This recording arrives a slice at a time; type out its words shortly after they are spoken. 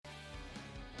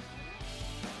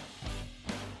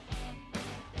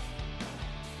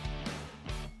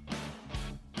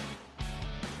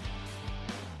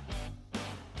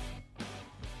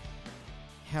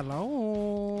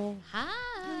Hello. Hi.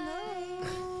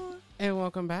 Hello. And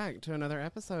welcome back to another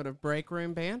episode of Break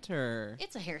Room Banter.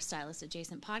 It's a hairstylist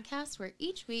adjacent podcast where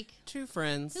each week, Two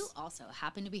friends who also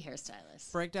happen to be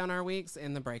hairstylists, break down our weeks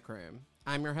in the break room.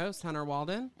 I'm your host, Hunter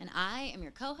Walden. and I am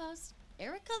your co-host,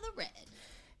 Erica the Red.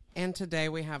 And today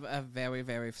we have a very,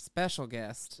 very special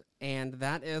guest. And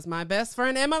that is my best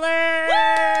friend, Emily.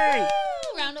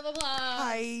 Woo! Round of applause.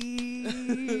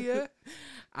 Hi.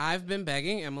 I've been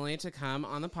begging Emily to come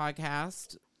on the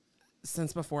podcast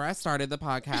since before I started the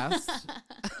podcast.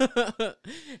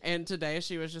 And today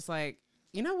she was just like,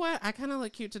 you know what? I kind of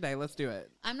look cute today. Let's do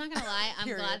it. I'm not going to lie. I'm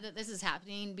Period. glad that this is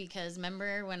happening because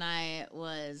remember when I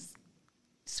was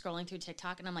scrolling through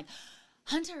TikTok and I'm like,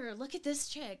 Hunter, look at this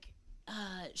chick.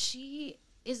 She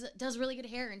does really good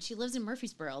hair and she lives in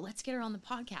Murfreesboro. Let's get her on the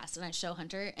podcast. And I show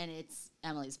Hunter and it's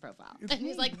Emily's profile. And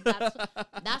he's like,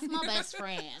 that's my best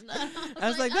friend. I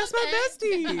was like, that's my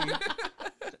bestie.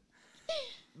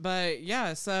 But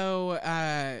yeah, so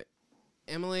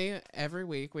Emily, every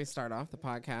week we start off the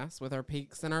podcast with our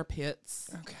peaks and our pits.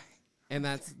 Okay. And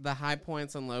that's the high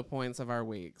points and low points of our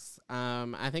weeks.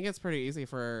 I think it's pretty easy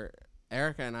for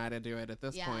Erica and I to do it at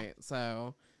this point.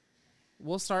 So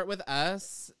we'll start with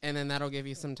us, and then that'll give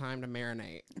you some time to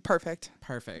marinate. Perfect.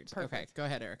 Perfect. Okay, go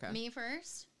ahead, Erica. Me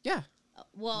first? Yeah.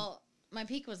 Well, my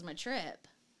peak was my trip,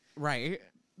 Right.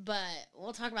 but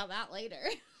we'll talk about that later.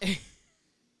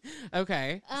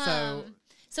 Okay.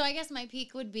 So I guess my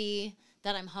peak would be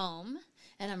that I'm home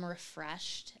and I'm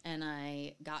refreshed and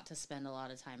I got to spend a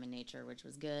lot of time in nature, which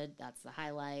was good. That's the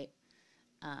highlight.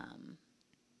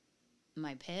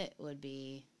 My pit would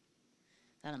be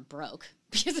that I'm broke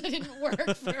because I didn't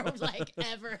work for like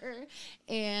ever.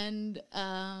 And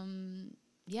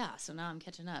yeah, so now I'm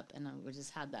catching up and we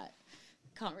just had that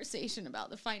conversation about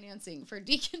the financing for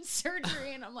Deacon's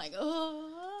surgery and I'm like,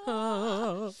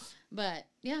 oh. But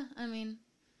yeah, I mean,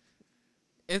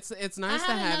 It's nice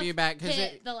to have you back because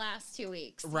the last 2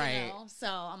 weeks, right? You know, so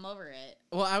I'm over it.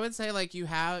 Well, I would say like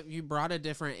you brought a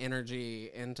different energy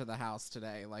into the house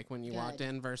today, like when you walked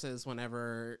in versus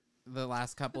whenever the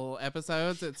last couple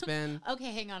episodes. It's been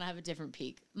Okay, hang on. I have a different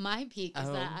peak. My peak is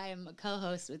that I am a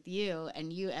co-host with you,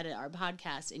 and you edit our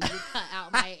podcast, and you cut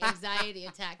out my anxiety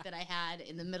attack that I had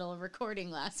in the middle of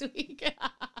recording last week.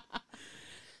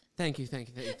 Thank you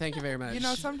very much. You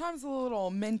know, sometimes a little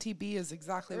minty bee is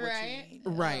exactly what Right? you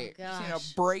need. Right. Oh, gosh. You know,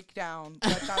 break down.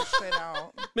 Let that shit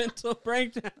out. Mental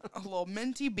breakdown. A little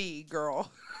minty bee,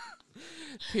 girl.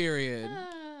 Period.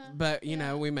 But you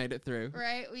know, we made it through.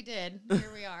 Right, we did.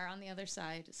 Here we are on the other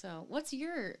side. So, what's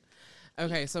your?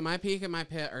 Okay, so my peak and my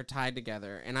pit are tied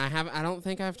together, and I don't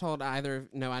think I've told either.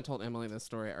 No, I told Emily this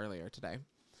story earlier today.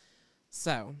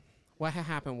 So, what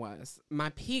happened was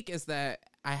my peak is that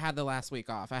I had the last week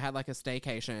off. I had like a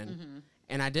staycation,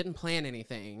 and I didn't plan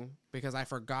anything because I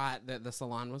forgot that the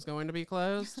salon was going to be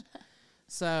closed.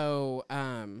 So,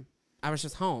 I was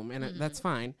just home, and that's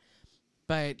fine.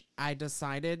 But I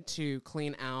decided to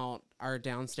clean out our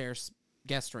downstairs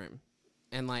guest room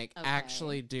and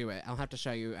actually do it. I'll have to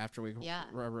show you after we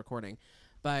are recording.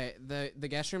 But the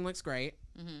guest room looks great.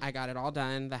 I got it all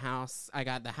done. I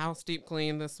got the house deep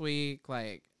cleaned this week.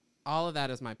 Like all of that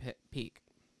is my peak.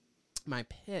 My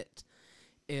pit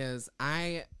is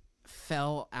I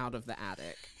fell out of the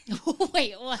attic.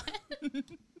 Wait, what?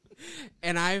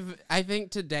 And I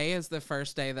think today is the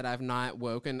first day that I've not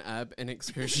woken up in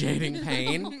excruciating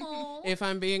pain. If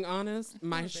I'm being honest,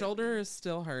 my shoulder is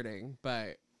still hurting,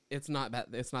 but it's not bad.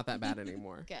 It's not that bad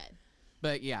anymore. Good.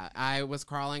 But yeah, I was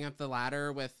crawling up the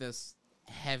ladder with this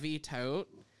heavy tote,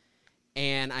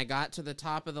 and I got to the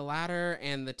top of the ladder,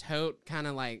 and the tote kind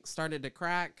of like started to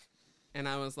crack, and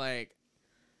I was like,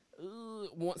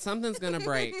 something's gonna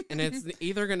break, and it's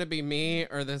either gonna be me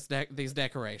or these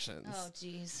decorations. Oh,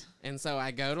 jeez. And so I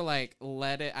go to like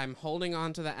let it. I'm holding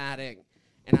on to the attic,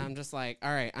 and I'm just like, all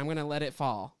right, I'm gonna let it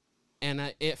fall.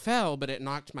 And it fell, but it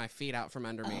knocked my feet out from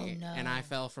under me, and I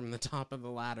fell from the top of the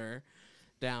ladder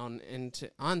down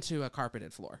onto a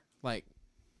carpeted floor. Like,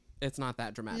 it's not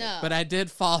that dramatic, but I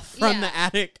did fall from the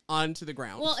attic onto the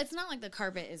ground. Well, it's not like the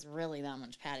carpet is really that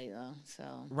much patty, though.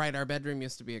 So right, our bedroom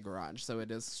used to be a garage, so it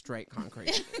is straight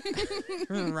concrete,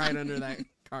 right under that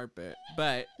carpet.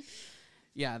 But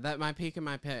yeah, that my peak and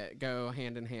my pit go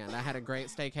hand in hand. I had a great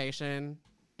staycation,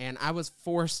 and I was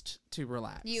forced to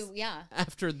relax.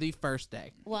 After the first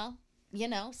day. Well, you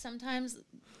know, sometimes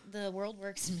the world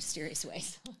works in mysterious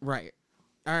ways. Right.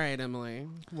 All right, Emily.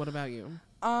 What about you?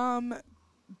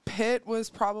 Pit was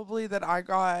probably that I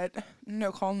got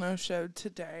no call, no show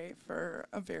today for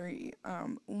a very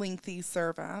lengthy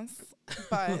service.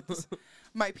 But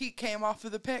my peak came off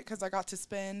of the pit because I got to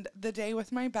spend the day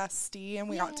with my bestie and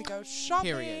we got to go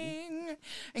shopping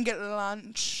and get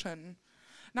lunch. And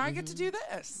now I get to do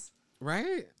this.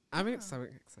 Right? I'm so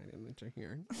excited that you're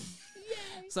here.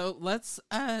 So let's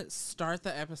start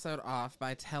the episode off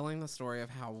by telling the story of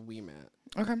how we met.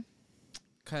 Okay.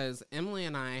 Because Emily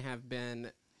and I have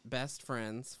been best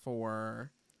friends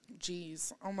for...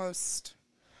 Jeez, almost...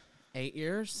 8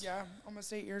 years? Yeah,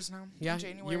 almost 8 years now. Yeah, In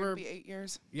January will be 8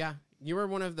 years. Yeah, you were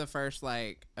one of the first,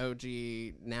 like, OG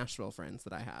Nashville friends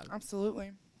that I had.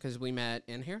 Absolutely. Because we met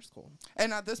in hair school.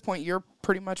 And at this point, you're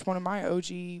pretty much one of my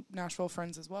OG Nashville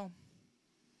friends as well.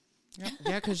 Yep.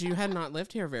 Yeah, because you had not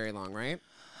lived here very long, right?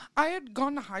 I had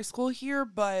gone to high school here,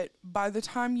 but by the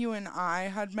time you and I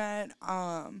had met,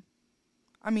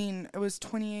 I mean, it was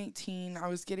 2018. I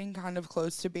was getting kind of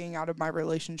close to being out of my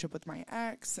relationship with my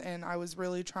ex, and I was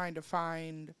really trying to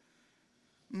find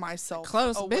myself.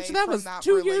 Close, away bitch. That from was that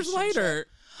 2 years relationship. later.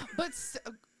 But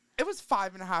it was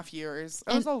 5.5 years.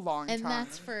 It was a long time. And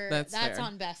that's for That's that's fair.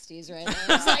 on besties, right?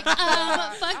 It's like,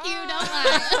 fuck you, don't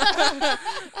lie.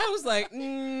 I was like,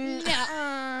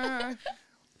 No.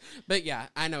 But yeah,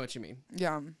 I know what you mean.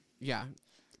 Yeah. Yeah.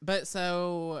 But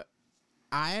so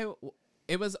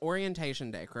it was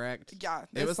orientation day, correct? Yeah.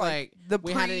 It was like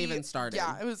we hadn't even started.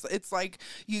 Yeah, it's like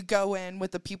you go in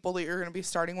with the people that you're going to be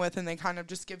starting with, and they kind of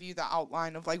just give you the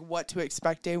outline of like what to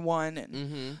expect day one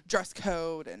and dress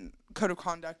code and code of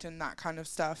conduct and that kind of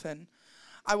stuff. And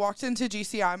I walked into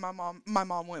GCI. My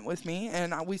mom went with me,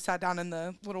 and we sat down in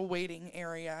the little waiting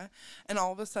area. And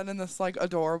all of a sudden, this like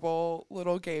adorable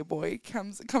little gay boy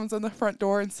comes in the front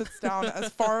door and sits down as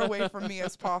far away from me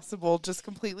as possible, just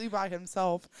completely by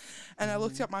himself. And I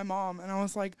looked at my mom, and I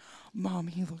was like, "Mom,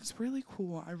 he looks really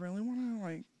cool. I really want to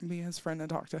like be his friend and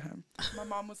talk to him." My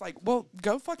mom was like, "Well,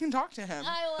 go fucking talk to him."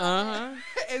 I love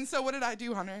it. And so what did I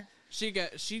do, Hunter?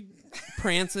 She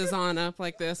prances on up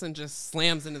like this and just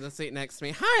slams into the seat next to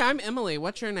me. "Hi, I'm Emily.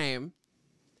 What's your name?"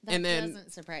 That And then-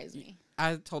 doesn't surprise me.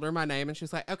 I told her my name, and she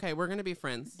was like, "Okay, we're gonna be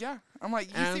friends." Yeah, I'm like,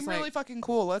 And I you was seem like- really fucking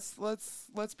cool.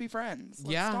 Let's be friends.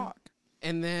 Let's Yeah. talk.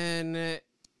 And then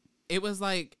it was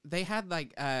like they had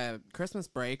like a Christmas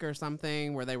break or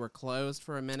something where they were closed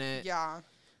for a minute. Yeah.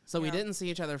 So we Yeah. didn't see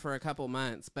each other for a couple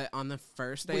months. But on the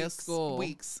first day of school,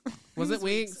 Weeks. Was it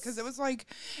weeks? Because it was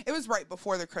right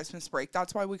before the Christmas break.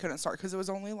 That's why we couldn't start, because it was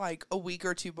only like a week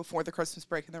or two before the Christmas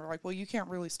break, and they were like, "Well, you can't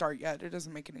really start yet. It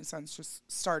doesn't make any sense. Just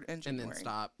start in and January." then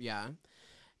stop. Yeah.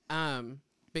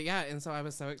 But yeah, and so I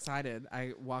was so excited.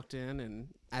 I walked in and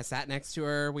I sat next to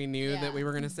her. We knew that we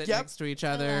were going to sit Yep. next to each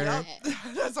other. love Yep.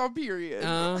 That's all period.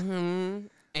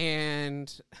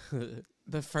 And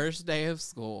the first day of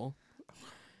school,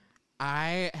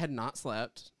 I had not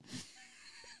slept.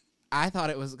 I thought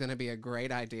it was going to be a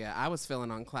great idea. I was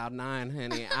feeling on cloud 9,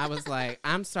 honey. I was like,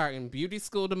 I'm starting beauty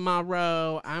school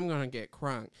tomorrow. I'm going to get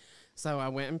crunk. So I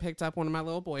went and picked up one of my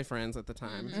little boyfriends at the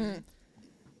time.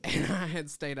 And I had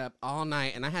stayed up all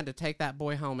night, and I had to take that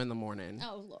boy home in the morning.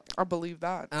 Oh, Lord. I believe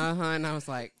that. And I was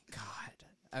like,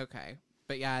 God, okay.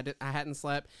 But yeah, I hadn't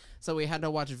slept. So we had to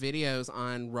watch videos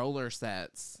on roller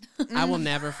sets. I will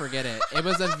never forget it. It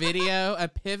was a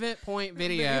pivot point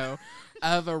video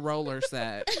of a roller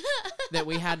set that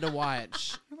we had to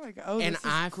watch. You're like, oh, And this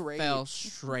is I great. fell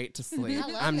straight to sleep. I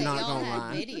love I'm that not y'all going to had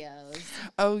lie. videos.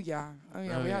 Oh yeah. We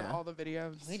had yeah. all the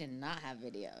videos. We did not have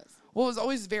videos. Well, it was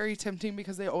always very tempting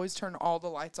because they always turn all the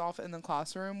lights off in the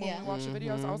classroom when we watch the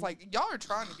videos. I was like, y'all are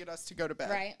trying to get us to go to bed.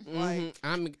 Right. Like,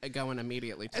 I'm going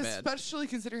immediately to bed. especially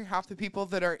considering half the people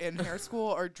that are in hair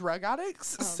school are drug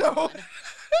addicts. Oh, so God.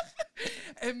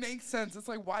 it makes sense. It's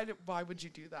like, why would you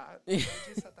do that? Why would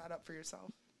you set that up for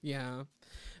yourself? Yeah.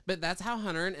 But that's how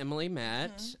Hunter and Emily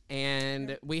met.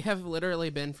 And we have literally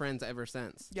been friends ever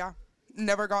since. Yeah.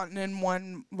 Never gotten in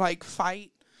one like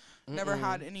fight. Never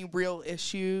had any real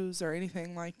issues or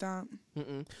anything like that.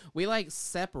 We like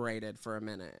separated for a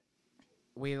minute.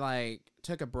 We like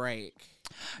took a break.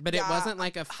 But it Yeah. wasn't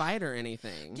like a fight or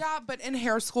anything. Yeah, but in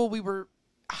hair school, we were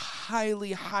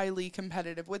highly, highly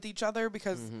competitive with each other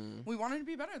because we wanted to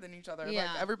be better than each other. Yeah.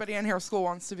 Like, everybody in hair school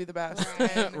wants to be the best.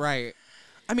 And, Right.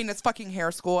 I mean, it's fucking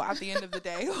hair school at the end of the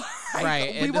day. Like,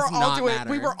 Right, it we were does all not doing matter.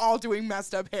 we were all doing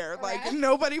messed up hair. Like Right.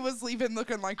 nobody was leaving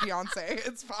looking like Beyonce.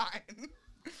 It's fine.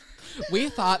 We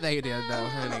thought they did, though,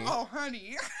 honey. Oh,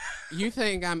 honey. You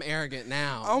think I'm arrogant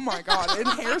now. Oh, my God. In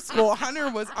hair school, Hunter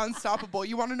was unstoppable.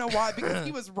 You want to know why? Because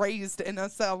he was raised in a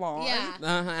salon. Yeah.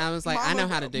 I was like, I know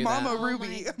how to do Mama that.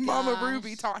 Ruby. Oh my Mama gosh.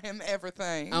 Ruby taught him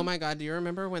everything. Oh, my God. Do you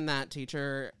remember when that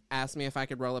teacher asked me if I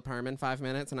could roll a perm in 5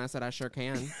 minutes? And I said, I sure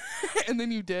can. And then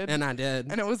you did. And I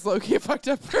did. And it was low-key fucked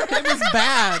up. It was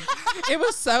bad. It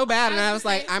was so bad. And I was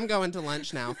like, I'm going to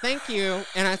lunch now. Thank you.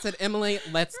 And I said, Emily,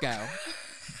 let's go.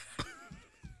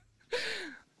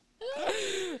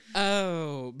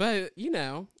 Oh, but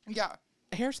Yeah.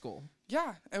 hair school.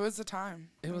 Yeah. It was a time.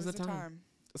 It was a time.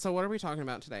 So what are we talking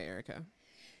about today, Erica?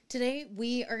 Today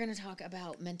we are going to talk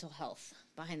about mental health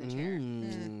behind the chair.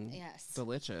 Yes.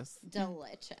 Delicious.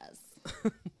 Delicious.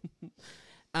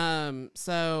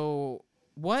 So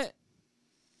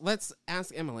let's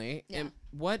ask Emily, Yeah.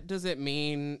 what does it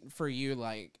mean for you,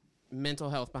 like, mental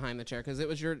health behind the chair? Because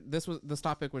this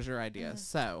topic was your idea.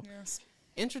 So Yes.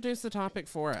 introduce the topic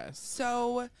for us.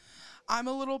 So I'm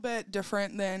a little bit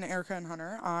different than Erica and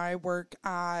Hunter. I work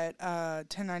at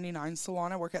 1099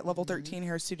 Salon. I work at Level 13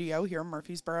 Hair Studio here in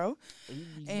Murfreesboro.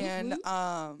 And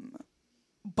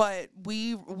but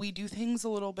we do things a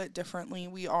little bit differently.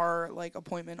 We are like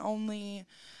appointment only.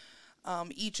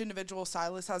 Each individual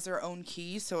stylist has their own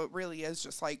key, so it really is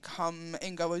just like come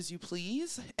and go as you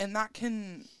please, and that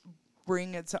can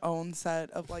bring its own set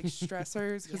of like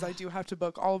stressors because I do have to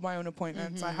book all of my own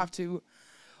appointments. I have to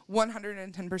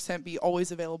 110% be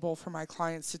always available for my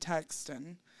clients to text,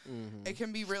 and it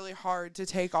can be really hard to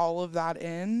take all of that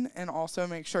in and also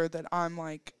make sure that I'm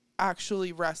like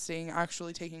actually resting,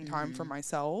 actually taking time for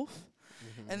myself.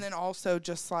 And then also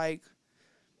just like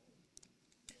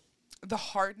the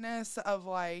hardness of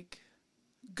like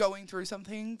going through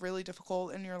something really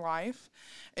difficult in your life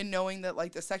and knowing that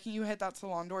like the second you hit that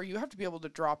salon door, you have to be able to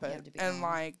drop it and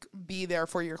like be there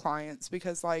for your clients,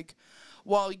 because like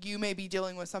while you may be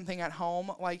dealing with something at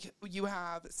home, like you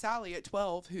have Sally at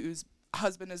 12 whose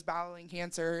husband is battling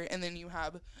cancer, and then you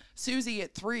have Susie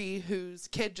at 3 whose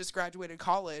kid just graduated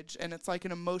college, and it's like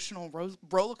an emotional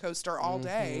roller coaster all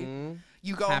day.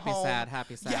 You go happy, home.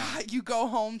 Happy, sad. Yeah, you go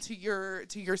home to your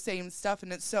same stuff,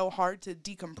 and it's so hard to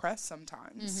decompress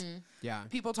sometimes. Yeah.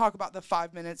 People talk about the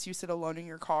 5 minutes you sit alone in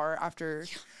your car after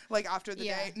the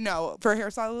day. No, for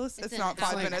hairstylists, it's not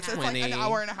 5 minutes. It's like an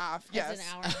hour and a half. Yes. It's an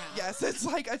hour and a half. Yes, it's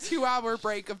like a 2-hour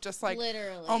break of just like,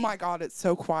 Literally. oh my God, it's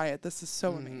so quiet. This is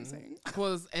so amazing.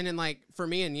 And then like for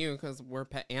me and you, because we're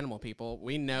pet animal people,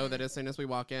 we know that as soon as we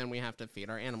walk in, we have to feed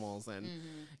our animals and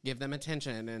give them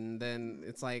attention, and then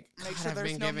it's like Make God, sure I've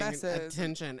there's been no giving messes.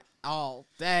 attention all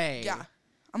day. Yeah.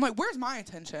 I'm like, where's my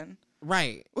attention?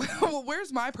 Right. Well,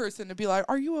 where's my person to be like,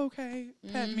 are you okay?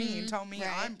 Pet me and tell me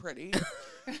I'm pretty.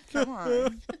 Come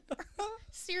on.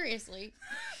 Seriously.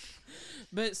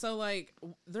 But so like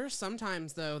there's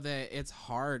sometimes though that it's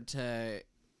hard to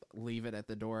leave it at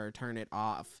the door or turn it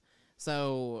off.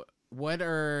 So what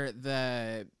are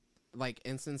the like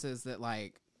instances that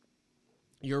like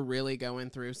you're really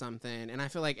going through something? And I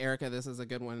feel like, Erica, this is a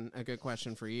good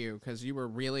question for you, because you were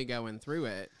really going through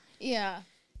it. Yeah.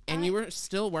 And you were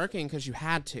still working because you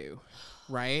had to,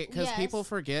 right? Because people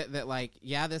forget that, like,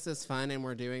 yeah, this is fun and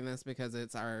we're doing this because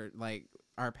it's our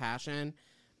passion,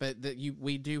 but that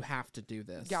we do have to do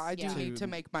this. Yeah, I do need to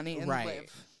make money and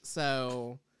live.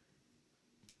 So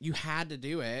you had to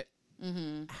do it.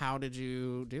 How did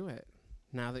you do it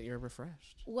now that you're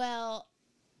refreshed? Well,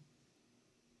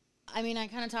 I mean, I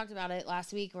kind of talked about it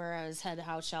last week where I was head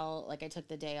house shell. Like I took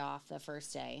the day off the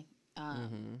first day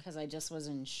because I just was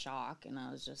in shock, and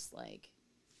I was just like,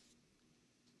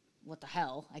 what the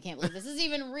hell? I can't believe this is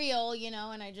even real,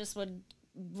 and I just would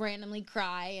randomly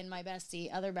cry, and my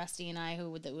other bestie and I,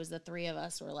 it was the 3 of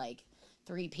us, were like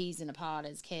 3 peas in a pod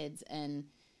as kids, and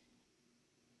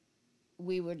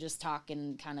we would just talk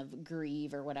and kind of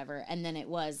grieve or whatever. And then it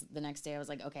was the next day I was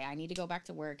like, okay, I need to go back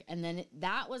to work. And then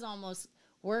that was almost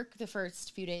work the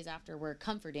first few days after were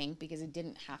comforting because I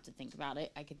didn't have to think about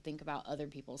it. I could think about other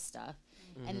people's stuff.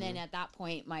 And then at that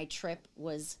point, my trip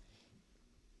was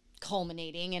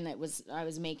culminating, and I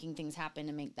was making things happen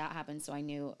to make that happen. So I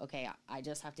knew, okay, I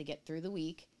just have to get through the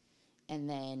week and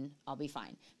then I'll be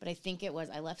fine. But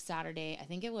I left Saturday. I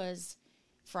think it was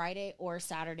Friday or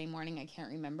Saturday morning. I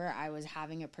can't remember. I was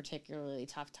having a particularly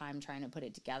tough time trying to put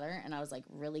it together, and I was like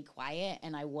really quiet,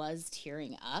 and I was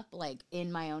tearing up like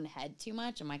in my own head too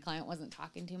much, and my client wasn't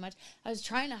talking too much. I was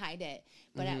trying to hide it,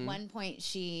 but at one point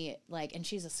she and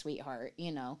she's a sweetheart,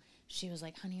 she was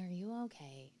like, honey, are you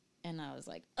okay? And I was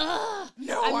like, ugh,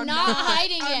 no, I'm not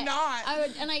hiding it. I'm not.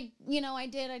 I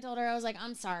did. I told her, I was like,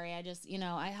 I'm sorry. I just,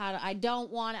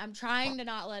 I'm trying to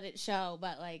not let it show,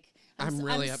 but like, I'm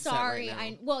really upset sorry.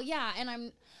 right now. Well, yeah,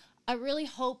 and I really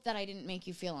hope that I didn't make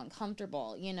you feel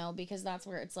uncomfortable, you know, because that's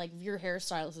where it's like if your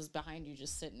hairstylist is behind you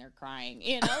just sitting there crying,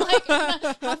 you know, like how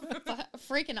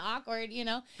freaking awkward, you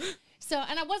know. So,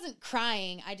 and I wasn't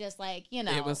crying. I just like, you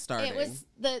know, It was starting. It was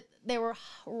they were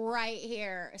right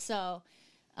here. So,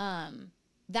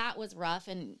 that was rough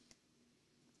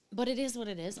but it is what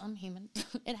it is. I'm human.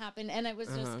 It happened. And it was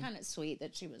just kind of sweet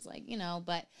that she was like, you know,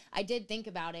 but I did think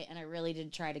about it and I really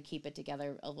did try to keep it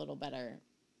together a little better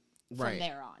from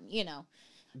there on, you know.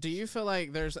 Do you feel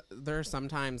like there's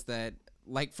sometimes that,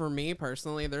 like for me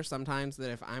personally, there's sometimes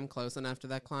that if I'm close enough to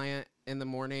that client in the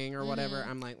morning or whatever,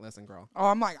 I'm like, listen, girl. Oh,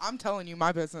 I'm telling you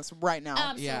my business right now.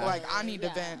 Absolutely. Yeah. Like I need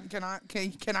to vent.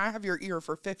 Can I have your ear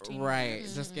for 15 Right.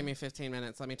 Just give me 15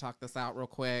 minutes. Let me talk this out real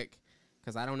quick.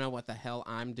 Because I don't know what the hell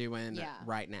I'm doing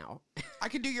right now. I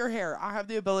can do your hair. I have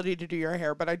the ability to do your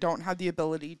hair, but I don't have the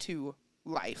ability to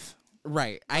life.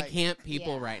 Right. I Like, can't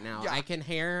people right now. Yeah. I can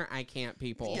hair. I can't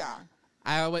people.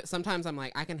 Yeah. Sometimes I'm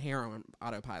like, I can hair on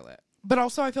autopilot. But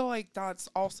also, I feel like that's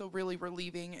also really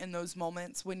relieving in those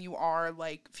moments when you are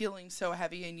like feeling so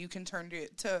heavy and you can turn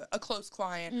to a close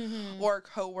client or a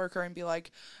coworker and be like,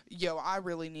 yo, I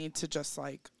really need to just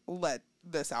like let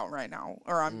this out right now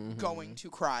or I'm going to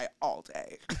cry all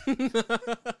day.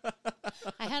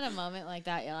 I had a moment like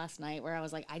that last night where I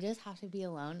was like, I just have to be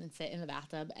alone and sit in the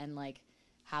bathtub and like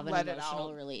have an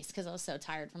emotional release because I was so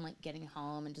tired from like getting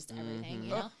home and just everything,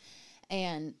 you know?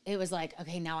 And it was like,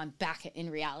 okay, now I'm back in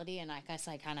reality, and I guess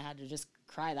I kind of had to just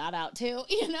cry that out too,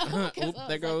 you know? Oop,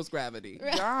 there goes gravity.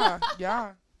 Yeah,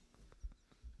 yeah.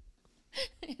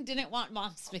 Didn't want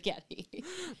mom's spaghetti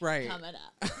coming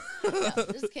up. No,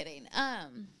 just kidding.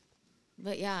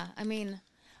 But yeah, I mean,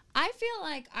 I feel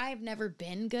like I've never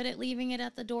been good at leaving it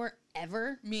at the door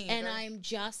ever. Me either. And I'm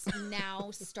just now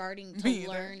starting to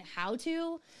learn how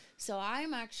to. So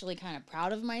I'm actually kind of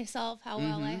proud of myself how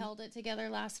well I held it together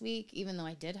last week, even though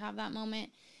I did have that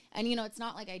moment. And, you know, it's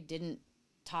not like I didn't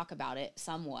talk about it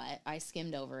somewhat. I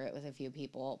skimmed over it with a few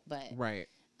people, but,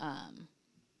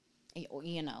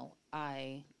 you know,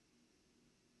 I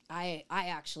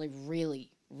actually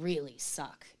really, really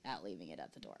suck at leaving it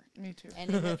at the door. Me too.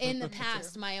 And in the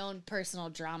past, my own personal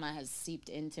drama has seeped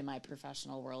into my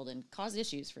professional world and caused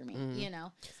issues for me, you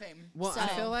know? Same. Well, I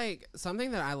feel like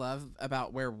something that I love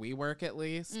about where we work at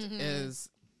least is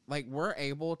like we're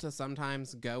able to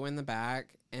sometimes go in the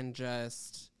back and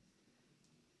just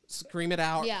scream it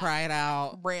out, cry it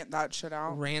out, Rant that shit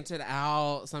out. rant it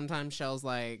out. Sometimes Shell's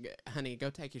like, honey, go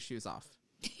take your shoes off.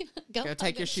 Go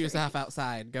take your shoes off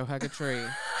outside. Go hug a tree.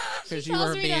 Because you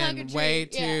are being way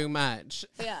too much.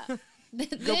 Yeah. Go This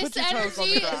put your toes on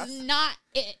the energy grass. is not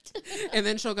it. And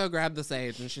then she'll go grab the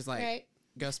sage and she's like, Right.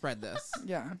 go spread this.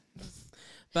 Yeah.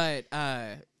 But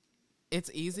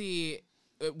it's easy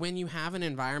when you have an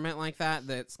environment like that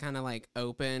that's kind of like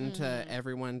open to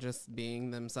everyone just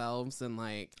being themselves and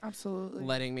like Absolutely.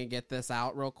 letting me get this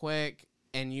out real quick,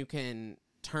 and you can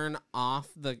turn off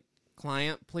the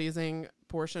client pleasing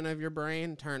portion of your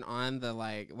brain, turn on the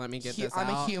like let me get this I'm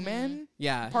out. a human.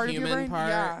 Part of your human brain? part,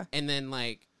 Yeah. and then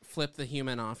like flip the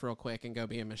human off real quick and go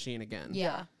be a machine again.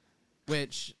 Yeah.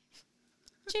 Which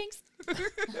Jinx.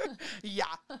 Yeah.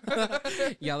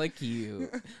 y'all are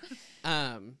cute.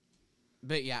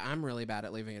 But yeah, I'm really bad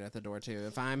at leaving it at the door too.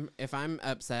 If I'm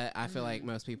upset, I feel like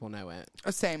most people know it.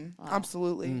 Same. Wow.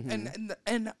 Absolutely.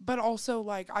 And but also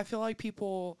like I feel like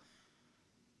people.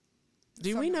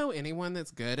 Do we know anyone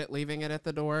that's good at leaving it at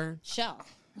the door? Shell.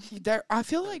 I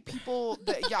feel like people.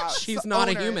 She's not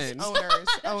a human.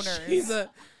 Owners.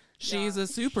 She's a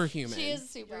superhuman. She is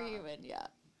superhuman, yeah.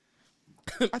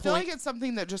 I feel like it's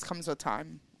something that just comes with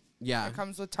time. Yeah. It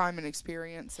comes with time and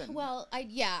experience and Well, I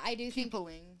do think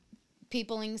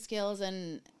peopling skills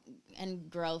and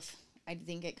growth. I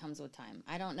think it comes with time.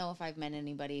 I don't know if I've met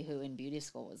anybody who in beauty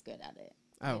school was good at it.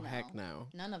 Oh, you know? heck no.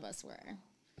 None of us were.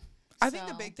 I think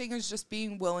the big thing is just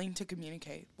being willing to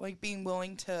communicate, like being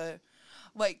willing to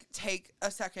like take a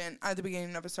second at the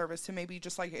beginning of a service to maybe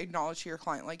just like acknowledge to your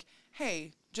client, like,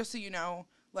 hey, just so you know,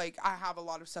 like I have a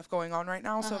lot of stuff going on right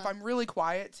now. So if I'm really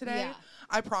quiet today,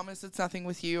 I promise it's nothing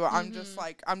with you. I'm just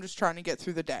trying to get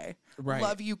through the day. Right.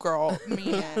 Love you, girl.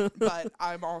 Mean it. But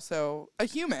I'm also a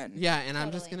human. Yeah, and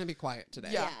I'm just going to be quiet today.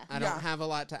 Yeah. I don't have a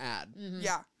lot to add.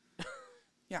 Yeah.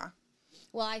 Yeah.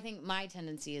 Well, I think my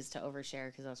tendency is to overshare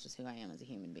because that's just who I am as a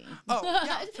human being. Oh,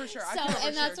 yeah, for sure. So,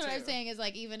 and that's what I'm saying is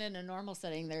like even in a normal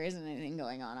setting, there isn't anything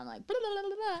going on. I'm like, blah,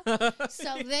 blah, blah, blah.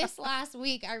 So this last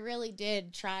week, I really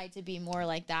did try to be more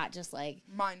like that, just like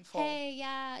mindful. Hey,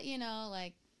 yeah, you know,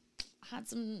 like had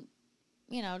some,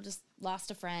 you know, just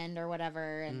lost a friend or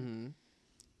whatever, and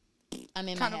I'm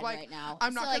in kind my of head like, right now.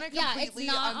 I'm not so gonna yeah, it's completely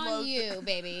not unload on you,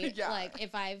 baby. Yeah. Like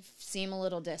if I seem a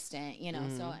little distant, you know.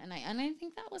 So and I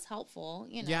think that was helpful,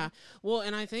 you know. Yeah. Well,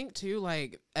 and I think too,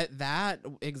 like at that,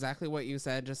 exactly what you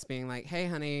said, just being like, hey,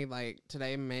 honey, like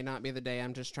today may not be the day.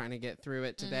 I'm just trying to get through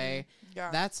it today.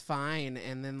 Yeah. That's fine.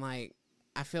 And then like,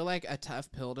 I feel like a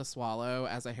tough pill to swallow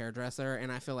as a hairdresser.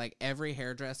 And I feel like every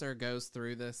hairdresser goes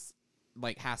through this,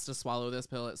 like has to swallow this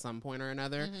pill at some point or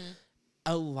another.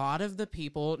 A lot of the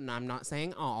people, and I'm not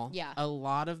saying all, Yeah. a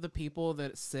lot of the people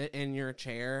that sit in your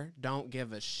chair don't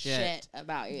give a shit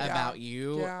about you. about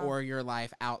you Yeah. or your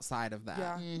life outside of that.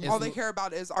 Yeah. Mm-hmm. All they care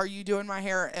about is, are you doing my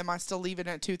hair? Am I still leaving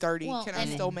at 2:30? Well, Can I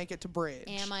and- still make it to bridge?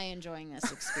 Am I enjoying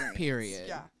this experience? Period.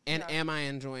 Yeah. And Yeah. am I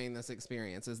enjoying this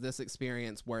experience? Is this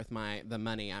experience worth the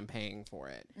money I'm paying for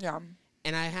it? Yeah.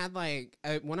 And I had like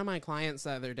one of my clients the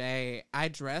other day, I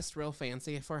dressed real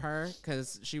fancy for her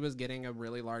because she was getting a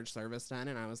really large service done.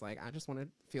 And I was like, I just want to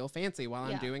feel fancy while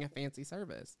I'm Yeah. doing a fancy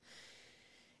service.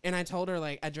 And I told her,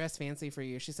 like, I dress fancy for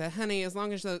you. She said, honey, as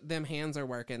long as them hands are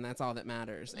working, that's all that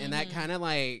matters. And that kind of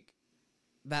like,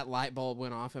 that light bulb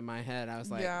went off in my head. I was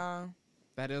like, yeah.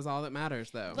 that is all that matters,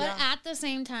 though. But Yeah. at the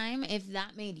same time, if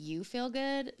that made you feel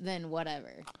good, then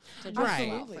whatever. To dress Right.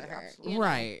 well for her. Absolutely. you know?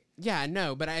 Right. Yeah,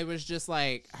 no, but I was just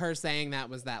like, her saying that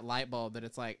was that light bulb that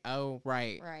it's like, oh,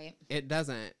 right. Right. It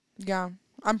doesn't. Yeah.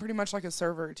 I'm pretty much like a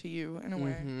server to you in a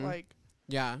way. Mhm. Like,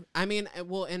 Yeah. I mean,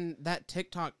 well, and that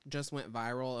TikTok just went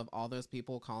viral of all those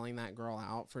people calling that girl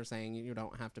out for saying you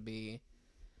don't have to be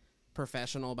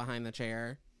professional behind the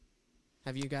chair.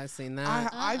 Have you guys seen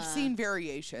that? I've seen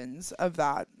variations of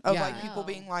that, of Yeah. like people Oh.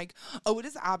 being like, oh, it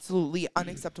is absolutely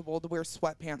unacceptable to wear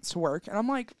sweatpants to work. And I'm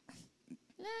like,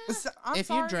 I'm if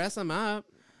sorry. you dress them up,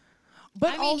 but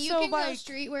I mean, also you can go like,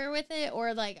 streetwear with it,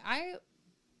 or like I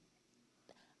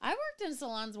worked in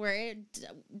salons where it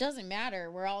doesn't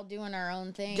matter. We're all doing our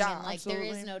own thing, Yeah, and like there is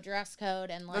absolutely. no dress code,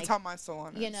 and like that's how my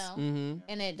salon is. you know, mm-hmm.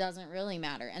 and it doesn't really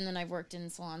matter. And then I've worked in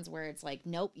salons where it's like,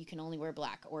 nope, you can only wear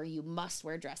black, or you must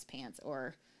wear dress pants,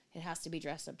 or it has to be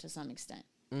dressed up to some extent.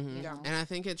 Mm-hmm. Yeah. And I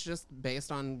think it's just based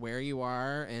on where you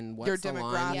are and what Your salon you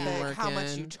demographic, work how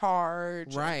much in. you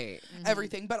charge, Right.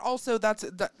 everything. But also that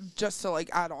just to like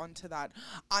add on to that,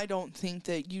 I don't think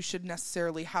that you should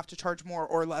necessarily have to charge more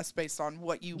or less based on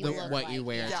what you You wear. look What like, you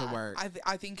wear yeah. to work.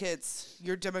 I think it's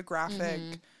your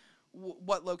demographic,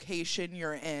 what location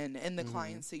you're in, and the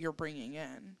clients that you're bringing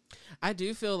in. I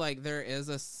do feel like there is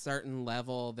a certain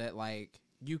level that like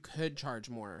you could charge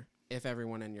more if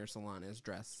everyone in your salon is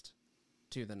dressed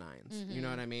to the nines. You know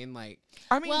what I mean? Like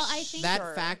I mean, Well, I think- that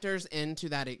sure. factors into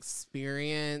that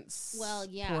experience Well,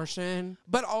 yeah. portion.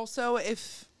 But also,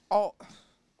 if all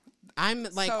I'm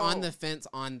like So- on the fence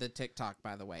on the TikTok,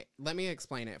 by the way. Let me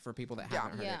explain it for people that Yeah.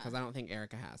 haven't heard it Yeah. because I don't think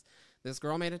Erica has. This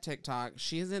girl made a TikTok.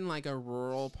 She's in like a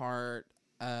rural part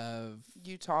of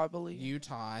Utah, I believe.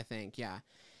 Utah, I think, yeah.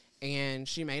 And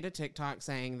she made a TikTok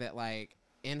saying that, like,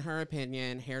 in her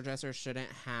opinion, hairdressers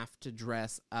shouldn't have to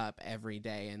dress up every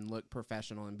day and look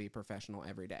professional and be professional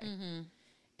every day.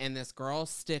 And this girl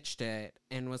stitched it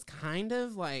and was kind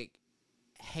of like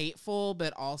hateful,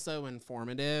 but also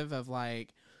informative of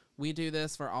like, we do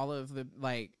this for all of the,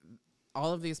 like,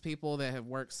 all of these people that have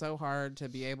worked so hard to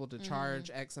be able to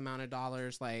charge X amount of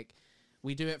dollars. Like,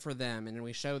 we do it for them and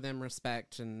we show them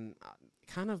respect and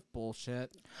kind of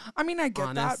bullshit. I mean, I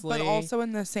get that, but Honestly. also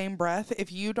in the same breath,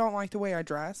 if you don't like the way I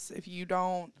dress, if you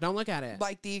don't Don't look at it.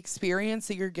 like the experience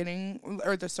that you're getting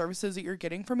or the services that you're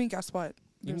getting from me, guess what?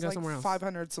 You can There's go like somewhere else.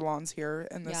 500 salons here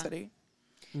in the Yeah. city.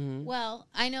 Well,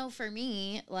 I know for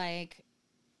me, like,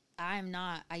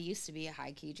 I used to be a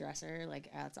high key dresser. Like,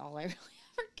 that's all I really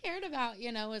ever cared about,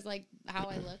 you know, was like how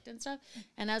I looked and stuff.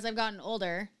 And as I've gotten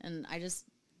older, and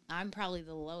I'm probably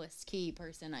the lowest key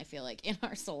person, I feel like, in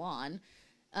our salon.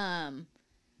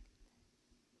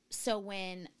 So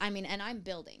when, and I'm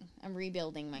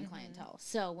rebuilding my clientele.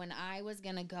 So when I was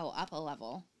going to go up a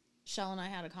level, Shell and I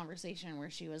had a conversation where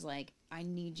she was like, I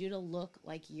need you to look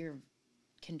like you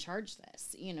can charge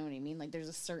this. You know what I mean? Like there's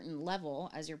a certain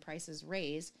level as your prices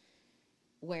raise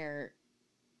where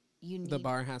you need The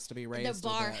bar has to be raised. the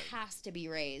a bar bit. has to be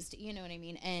raised, you know what I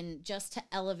mean? And just to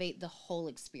elevate the whole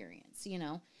experience, you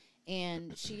know?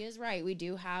 And she is right. We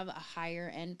do have a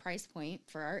higher end price point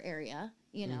for our area,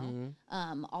 you know,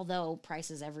 although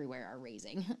prices everywhere are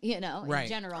raising, you know, Right. in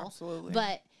general. Absolutely.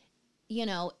 But, you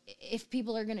know, if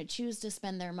people are going to choose to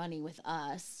spend their money with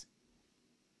us,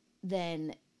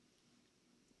 then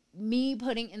me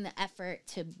putting in the effort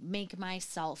to make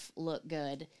myself look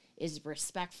good is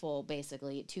respectful,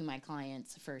 basically, to my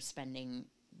clients for spending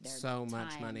their So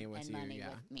much time money with and you, money yeah.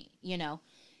 with me, you know?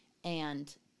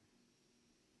 And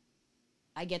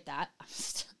I get that. I'm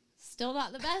still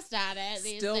not the best at it.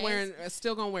 These Still days.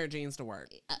 still gonna wear jeans to work.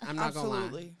 I'm not gonna lie.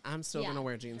 Absolutely. I'm still Yeah. gonna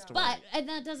wear jeans to work. But and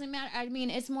that doesn't matter. I mean,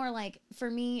 it's more like,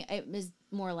 for me, it was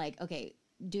more like, okay,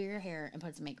 do your hair and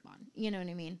put some makeup on. You know what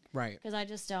I mean? Right. Because I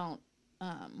just don't,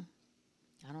 I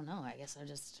don't know. I guess I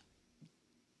just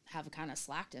have kind of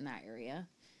slacked in that area.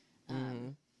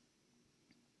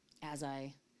 As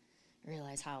I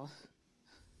realize how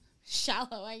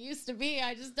shallow I used to be,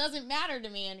 it just doesn't matter to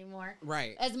me anymore.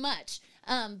 Right. As much.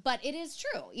 But it is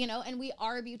true, you know, and we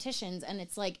are beauticians, and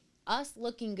it's like, us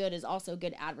looking good is also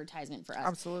good advertisement for us.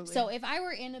 Absolutely. So if I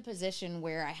were in a position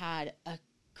where I had a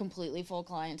completely full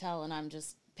clientele and I'm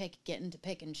just getting to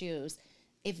pick and choose,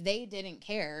 if they didn't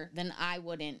care, then I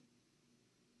wouldn't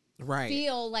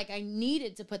feel like I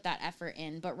needed to put that effort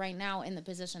in. But right now, in the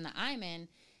position that I'm in,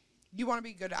 you want to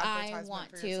be good at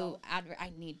advertisement for yourself.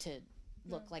 I need to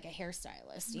look like a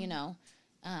hairstylist, you know?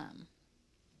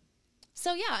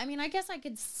 So yeah, I mean, I guess I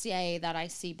could say that I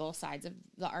see both sides of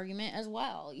the argument as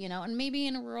well, you know, and maybe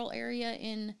in a rural area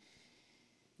in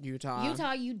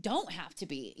Utah, you don't have to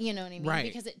be, you know what I mean? Right.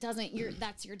 Because it doesn't,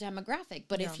 that's your demographic.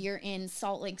 But if you're in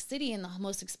Salt Lake City in the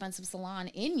most expensive salon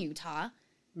in Utah,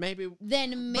 then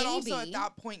maybe. But also at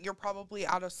that point, you're probably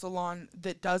at a salon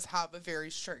that does have a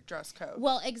very strict dress code.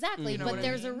 Well, exactly. know But what I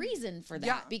there's mean? a reason for that,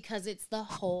 Yeah. because it's the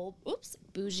whole,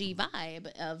 bougie vibe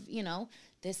of, you know,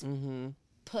 this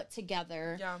put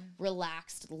together,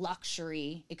 relaxed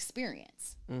luxury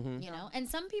experience, you know? And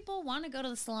some people want to go to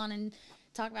the salon and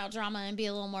talk about drama and be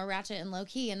a little more ratchet and low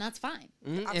key, and that's fine.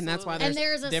 And that's why And there's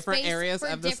there's a different space areas for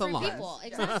of the different salon. people.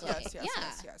 Exactly.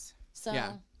 Yes. So,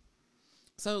 Yeah.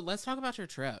 So let's talk about your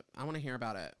trip. I want to hear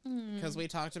about it because we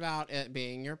talked about it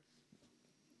being your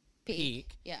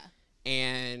peak. Yeah.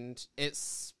 And it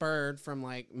spurred from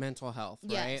like mental health,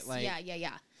 right? Yes. Like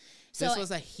Yeah. So this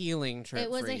was a healing trip. it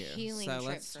was for a you. healing So trip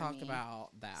let's for talk me. about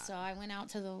that. So I went out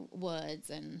to the woods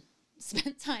and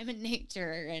spent time in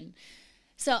nature. And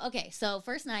so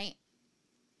first night,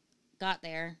 got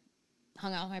there,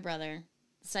 hung out with my brother.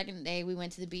 Second day, we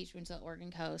went to the beach, went to the Oregon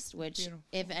coast, which Beautiful.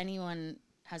 if anyone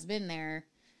has been there,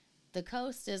 the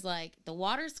coast is like, the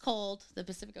water's cold. The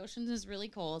Pacific Ocean is really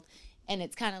cold. And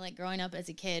it's kind of like growing up as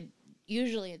a kid.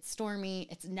 Usually it's stormy.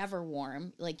 It's never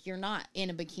warm. Like, you're not in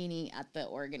a bikini at the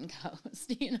Oregon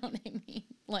coast. You know what I mean?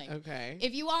 Like, okay.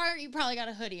 if you are, you probably got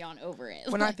a hoodie on over it.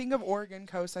 When I think of Oregon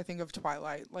coast, I think of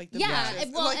Twilight. Like the yeah,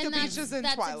 beaches, well, like and the beaches in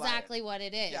that's Twilight. exactly what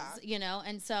it is, Yeah. you know?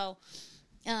 And so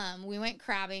we went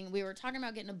crabbing. We were talking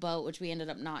about getting a boat, which we ended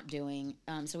up not doing.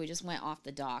 So we just went off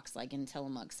the docks, like in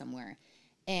Tillamook somewhere.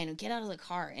 And we get out of the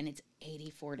car, and it's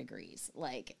 84 degrees,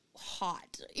 like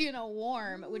hot, you know,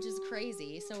 warm, which is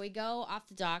crazy. So we go off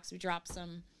the docks. We drop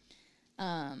some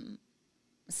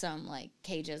like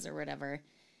cages or whatever,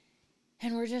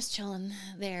 and we're just chilling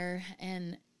there.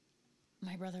 And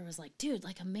my brother was like, "Dude,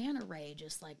 like a manta ray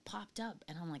just like popped up,"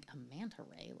 and I'm like, "A manta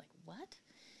ray? Like what?"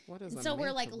 What is And a so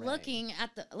we're like manta ray? looking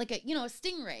at the like a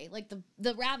stingray, like the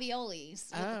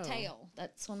raviolis with Oh. the tail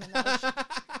that swim in the ocean.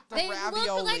 The They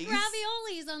look like raviolis.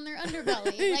 raviolis on their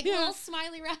underbelly, like Yeah. little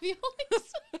smiley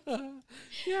raviolis.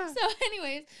 Yeah, So,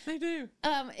 anyways, they do.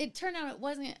 it turned out it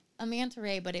wasn't a manta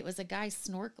ray, but it was a guy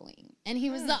snorkeling, and he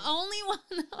was the only one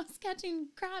that was catching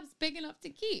crabs big enough to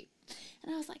keep.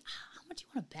 And I was like, how much you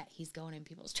want to bet he's going in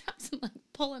people's traps and like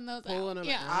pulling those Pulling out? them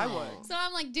Yeah. I out. would. So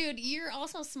I'm like, dude, you're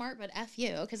also smart, but F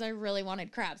you, because I really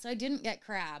wanted crab. So I didn't get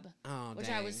crab, Oh, which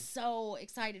dang. I was so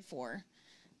excited for,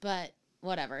 but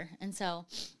whatever. And so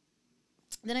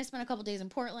then I spent a couple days in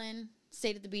Portland,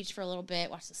 stayed at the beach for a little bit,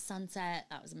 watched the sunset.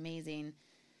 That was amazing.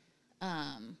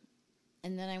 And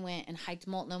then I went and hiked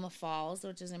Multnomah Falls,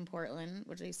 which is in Portland,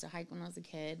 which I used to hike when I was a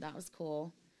kid. That was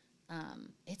cool.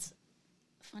 It's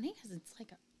funny because it's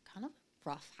like a kind of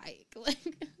rough hike. Like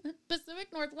Pacific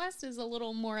Northwest is a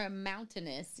little more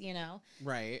mountainous, you know?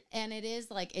 Right. And it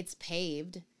is like, it's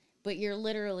paved, but you're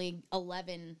literally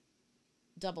 11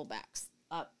 double backs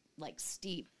up, like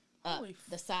steep up Holy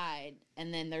the side.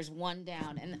 And then there's one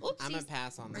down. And I'm gonna oopsies.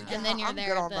 pass on that. And then you're I'm there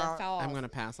good at on the that. fall. I'm gonna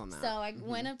pass on that. So I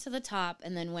went up to the top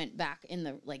and then went back in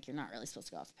the, like, you're not really supposed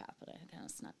to go off the path, but I kind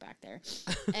of snuck back there.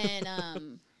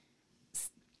 And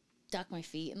stuck my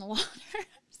feet in the water.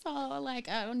 So, like,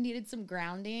 I needed some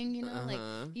grounding, you know? Like,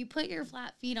 if you put your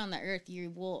flat feet on the earth, you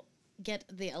will get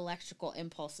the electrical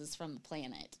impulses from the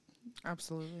planet.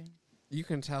 Absolutely. You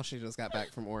can tell she just got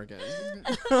back from Oregon.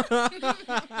 So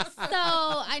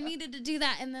I needed to do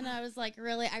that. And then I was like,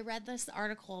 really, I read this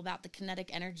article about the kinetic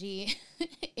energy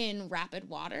in rapid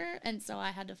water. And so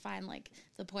I had to find like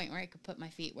the point where I could put my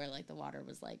feet where like the water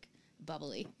was like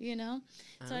bubbly, you know?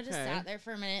 So I just Okay. sat there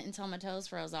for a minute until my toes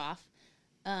froze off.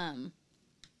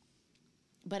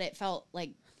 but it felt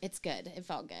like it's good. It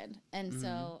felt good. And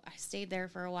so I stayed there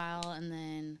for a while, and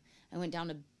then I went down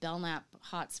to Belknap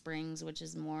Hot Springs, which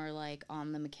is more like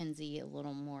on the McKenzie, a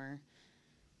little more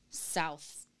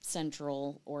south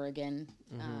central Oregon,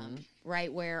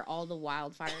 right where all the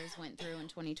wildfires went through in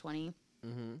 2020,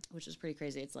 which was pretty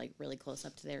crazy. It's like really close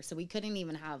up to there. So we couldn't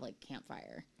even have like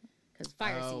campfire because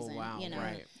fire season, you know.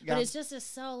 Right. But it's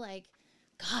just so like,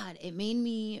 God, it made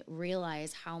me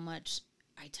realize how much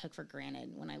I took for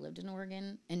granted when I lived in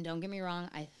Oregon. And don't get me wrong,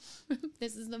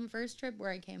 this is the first trip where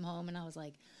I came home and I was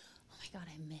like, oh my God,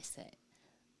 I miss it.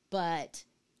 But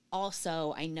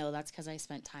also, I know that's because I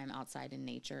spent time outside in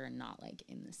nature and not like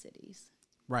in the cities.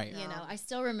 Right. You know, I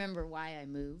still remember why I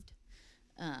moved.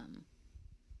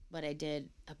 But I did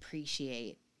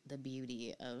appreciate the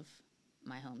beauty of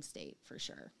my home state for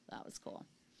sure. That was cool.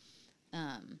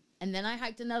 And then I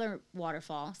hiked another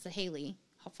waterfall, Sahaley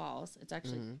Falls. It's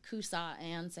actually Coosa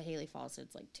and Sahaley Falls. So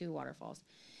it's like 2 waterfalls.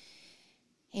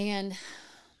 And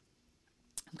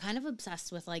I'm kind of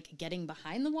obsessed with like getting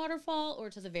behind the waterfall or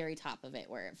to the very top of it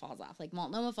where it falls off. Like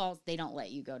Multnomah Falls, they don't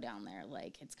let you go down there.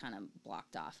 Like it's kind of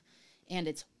blocked off. And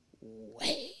it's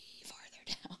way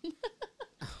farther down.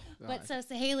 But so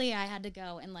Sahaley, I had to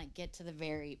go and like get to the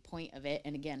very point of it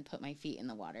and again put my feet in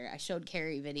the water. I showed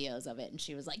Carrie videos of it and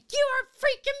she was like, "You are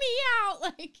freaking me out!"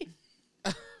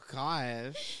 Like,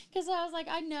 gosh, because I was like,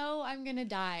 I know I'm gonna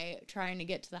die trying to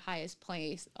get to the highest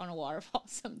place on a waterfall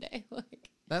someday. Like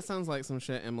that sounds like some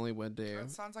shit Emily would do. That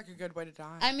sounds like a good way to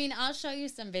die. I mean, I'll show you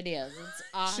some videos. It's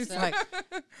awesome. She's like,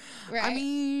 right? I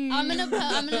mean, I'm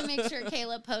gonna make sure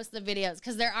Kayla posts the videos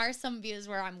because there are some views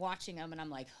where I'm watching them and I'm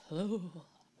like, oh.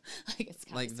 Like it's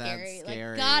kind of scary. That's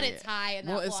scary. Like God, it's high and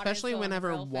well, that especially water's going whenever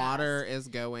real water fast. is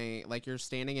going, like you're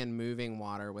standing in moving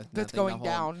water with that's nothing going to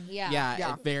hold. down.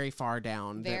 Yeah. Very far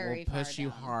down. Very that will push far you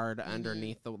down. hard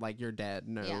underneath the like you're dead.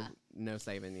 No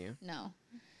saving you. No.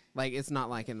 Like it's not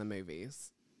like in the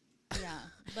movies. Yeah,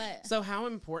 but So how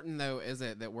important though is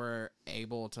it that we're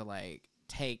able to like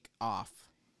take off?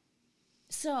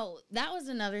 so that was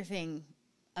another thing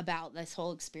about this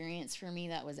whole experience for me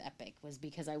that was epic was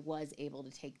because I was able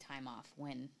to take time off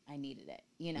when I needed it,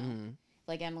 you know?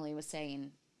 Like Emily was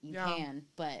saying, you can,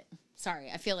 but sorry,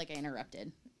 I feel like I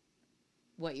interrupted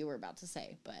what you were about to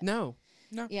say, but No.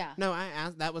 yeah. No, I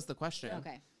asked, that was the question.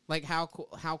 Okay. Like how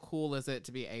cool is it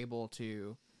to be able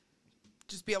to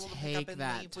Just be able to pick up take and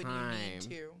that leave when time? you need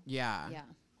to. Yeah. Yeah.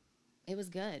 It was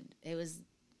good. It was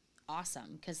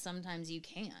awesome because sometimes you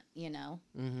can't, you know?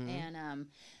 And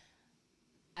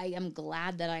I am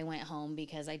glad that I went home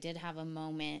because I did have a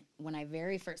moment when I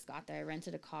very first got there. I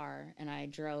rented a car and I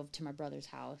drove to my brother's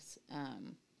house,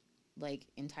 like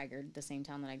in Tigard, the same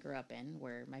town that I grew up in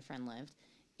where my friend lived.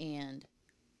 And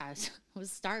I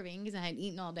was starving because I had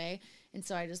eaten all day. And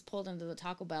so I just pulled into the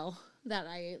Taco Bell that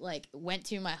I like went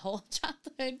to my whole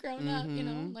childhood growing up, you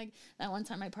know, like that one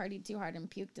time I partied too hard and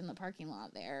puked in the parking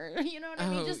lot there. You know what I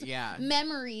mean? Just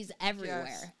memories everywhere.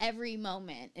 Yes. Every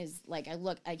moment is like,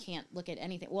 I can't look at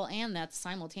anything. Well, and that's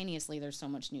simultaneously, there's so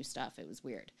much new stuff. It was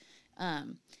weird.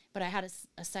 But I had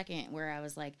a second where I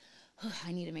was like, oh,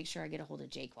 I need to make sure I get a hold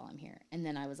of Jake while I'm here. And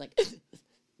then I was like,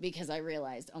 because I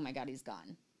realized, oh my God, he's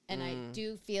gone. And I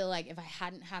do feel like if I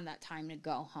hadn't had that time to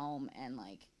go home and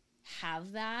like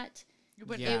have that, it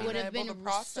would have been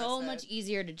so much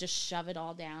easier to just shove it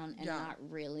all down and not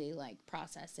really like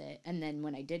process it. And then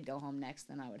when I did go home next,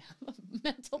 then I would have a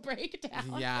mental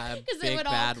breakdown. Yeah, because it would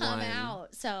all come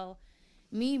out. So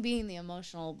me being the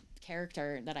emotional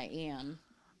character that I am.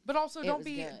 But also,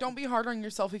 don't be hard on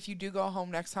yourself if you do go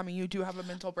home next time and you do have a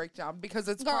mental breakdown because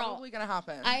it's probably gonna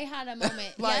happen. I had a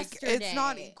moment like yesterday. it's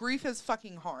not grief is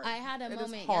fucking hard. I had a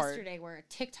moment yesterday where a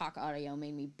TikTok audio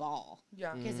made me bawl.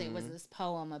 Yeah, because it was this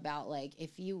poem about like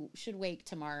if you should wake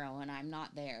tomorrow and I'm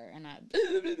not there and I,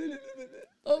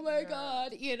 oh my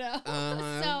God, you know.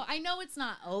 So I know it's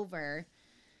not over.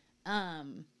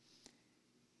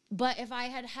 But if I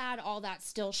had had all that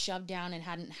still shoved down and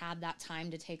hadn't had that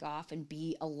time to take off and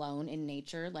be alone in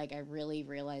nature, like I really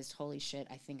realized, holy shit,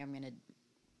 I think I'm going to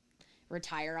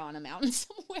retire on a mountain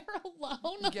somewhere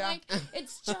alone. Yeah. Like,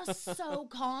 it's just so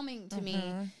calming to me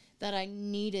that I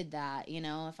needed that, you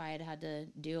know, if I had had to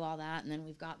do all that. And then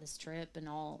we've got this trip and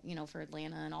all, you know, for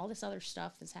Atlanta and all this other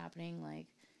stuff that's happening. Like,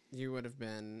 you would have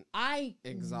been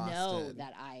exhausted. I know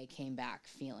that I came back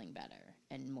feeling better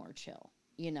and more chill,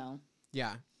 you know?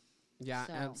 Yeah. Yeah,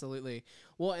 so. Absolutely.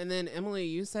 Well, and then Emily,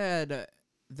 you said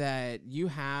that you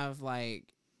have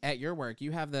like at your work,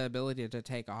 you have the ability to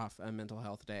take off a mental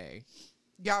health day.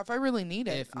 Yeah, if I really need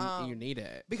it. If you need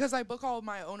it. Because I book all of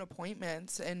my own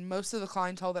appointments and most of the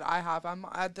clientele that I have, I'm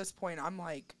at this point, I'm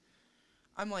like,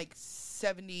 I'm like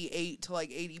 78 to like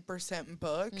 80%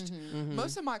 booked.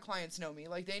 Most of my clients know me.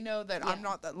 Like, they know that I'm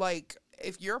not that, like,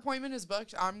 if your appointment is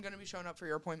booked, I'm going to be showing up for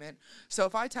your appointment. So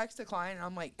if I text a client and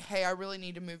I'm like, hey, I really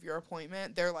need to move your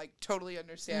appointment, they're like, totally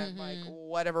understand, like,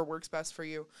 whatever works best for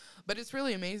you. But it's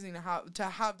really amazing to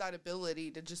have that ability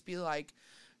to just be like,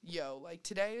 yo, like,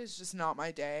 today is just not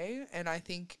my day. And I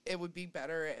think it would be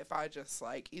better if I just,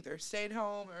 like, either stayed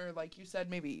home or, like you said,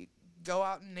 maybe go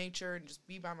out in nature and just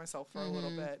be by myself for a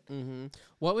little bit.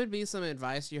 What would be some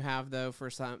advice you have, though, for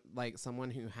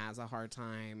someone who has a hard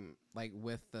time, like,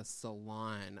 with the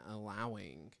salon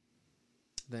allowing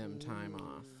them time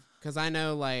off? Because I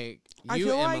know, like,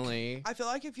 Emily. I feel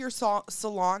like if your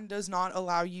salon does not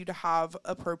allow you to have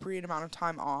appropriate amount of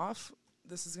time off,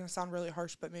 this is going to sound really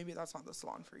harsh, but maybe that's not the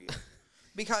salon for you.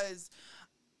 Because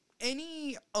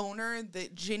any owner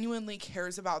that genuinely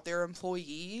cares about their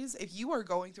employees, if you are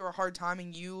going through a hard time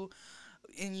and you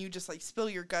just like spill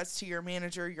your guts to your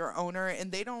manager, your owner,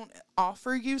 and they don't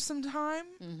offer you some time,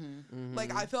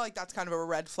 like, I feel like that's kind of a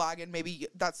red flag, and maybe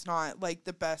that's not like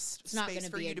the best space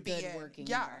for you to be in. Working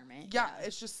environment. Yeah,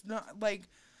 it's just not like,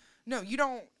 no, you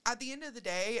don't. At the end of the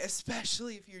day,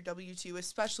 especially if you're W-2,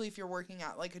 especially if you're working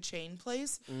at like a chain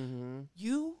place,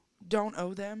 you don't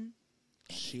owe them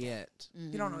shit.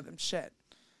 You don't owe them shit.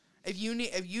 If you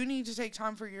need to take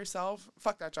time for yourself,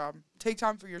 fuck that job. Take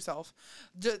time for yourself.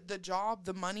 The job,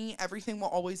 the money, everything will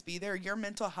always be there. Your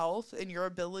mental health and your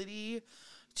ability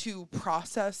to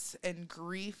process and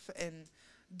grief and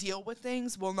deal with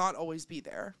things will not always be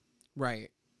there. Right.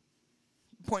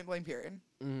 Point blank, period.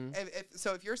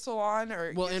 If your salon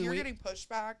or if you're getting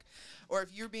pushback, or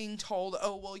if you're being told,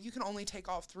 oh, well, you can only take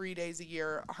off 3 days a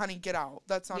year, honey, get out.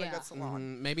 That's not a good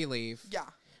salon. Maybe leave. Yeah.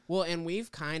 Well, and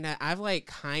I've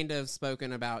kind of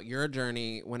spoken about your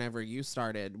journey whenever you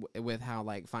started with how,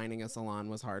 like, finding a salon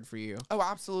was hard for you. Oh,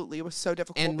 absolutely. It was so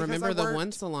difficult. And remember the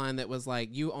one salon that was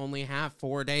like, you only have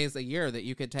 4 days a year that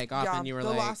you could take off, and you were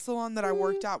like... the last salon that I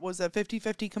worked at was a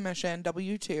 50-50 commission,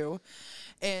 W-2.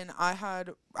 And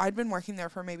I'd been working there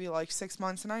for maybe like 6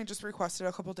 months, and I just requested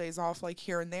a couple days off, like,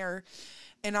 here and there.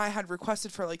 And I had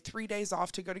requested for like 3 days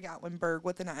off to go to Gatlinburg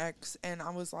with an ex. And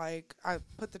I was like, I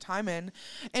put the time in.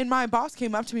 And my boss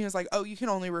came up to me and was like, oh, you can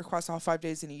only request off 5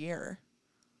 days in a year.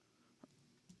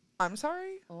 I'm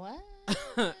sorry? What?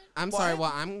 I'm sorry.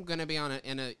 Well, I'm going to be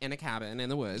in a cabin in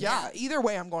the woods. Yeah. Either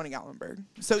way, I'm going to Gatlinburg.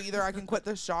 So either I can quit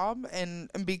this job and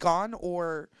be gone,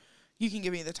 or you can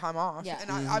give me the time off. Yeah. And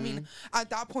I mean,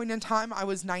 at that point in time, I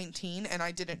was 19 and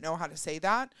I didn't know how to say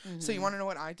that. So you want to know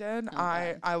what I did?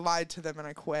 I lied to them and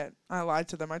I quit. I lied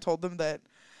to them. I told them that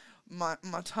my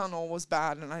tunnel was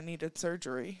bad and I needed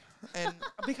surgery. And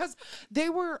because they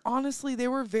were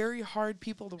very hard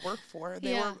people to work for.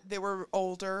 They were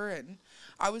older, and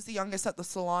I was the youngest at the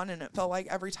salon, and it felt like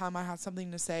every time I had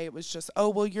something to say, it was just, oh,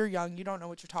 well, you're young, you don't know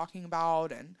what you're talking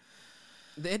about. And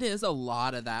it is a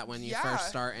lot of that when you first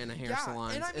start in a hair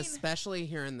salon, especially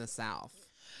here in the South.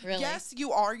 Really? Yes,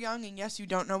 you are young, and yes, you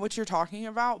don't know what you're talking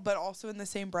about, but also in the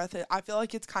same breath, I feel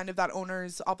like it's kind of that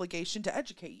owner's obligation to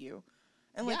educate you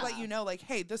and let you know, like,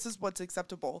 hey, this is what's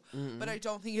acceptable. But I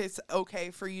don't think it's okay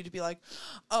for you to be like,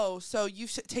 oh, so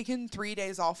you've taken 3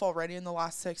 days off already in the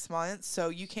last 6 months, so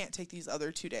you can't take these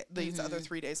other other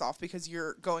 3 days off because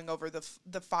you're going over the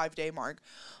 5-day mark.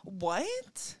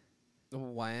 What?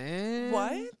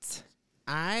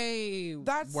 I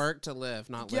work to live,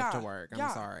 not live to work.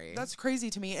 I'm sorry. That's crazy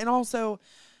to me. And also,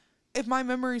 if my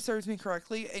memory serves me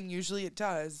correctly, and usually it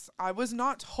does, I was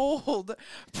not told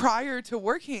prior to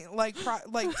working,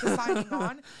 to signing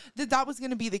on, that was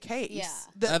going to be the case.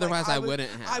 Yeah. Otherwise, I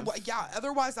wouldn't have.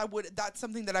 Otherwise, I would. That's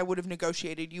something that I would have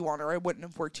negotiated you on, or I wouldn't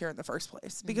have worked here in the first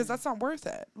place, because that's not worth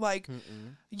it. Like,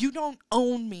 you don't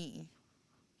own me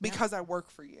because I work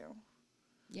for you.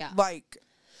 Yeah. Like,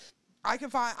 I can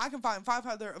find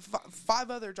five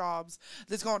other jobs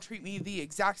that's gonna treat me the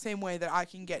exact same way that I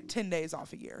can get 10 days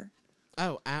off a year.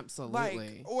 Oh,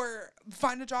 absolutely. Or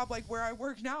find a job like where I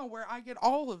work now, where I get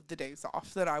all of the days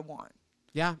off that I want.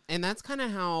 Yeah, and that's kind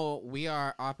of how we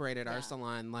operated our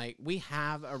salon. Like, we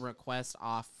have a request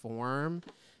off form,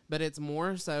 but it's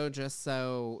more so just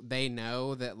so they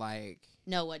know that, like,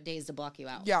 know what days to block you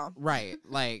out. Yeah. Right.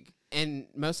 Like, and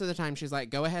most of the time she's like,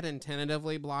 go ahead and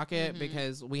tentatively block it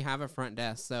because we have a front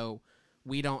desk, so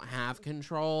we don't have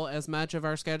control as much of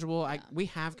our schedule. Yeah. We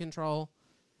have control,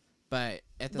 but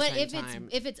at the same time,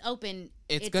 if it's open,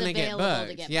 it's going to get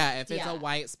booked. If it's a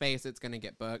white space, it's going to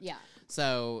get booked. Yeah.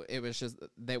 So it was just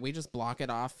that we just block it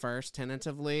off first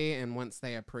tentatively, and once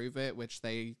they approve it, which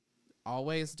they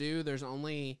always do, there's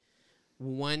only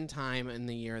one time in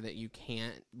the year that you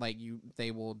can't, like,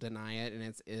 they will deny it, and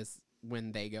it's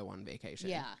when they go on vacation.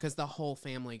 Yeah. Because the whole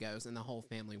family goes and the whole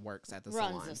family works at the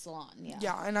Runs salon. the salon. Yeah.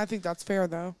 Yeah, and I think that's fair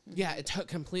though. Yeah, it's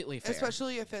completely fair.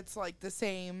 Especially if it's like the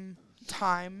same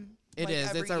time. It like, is.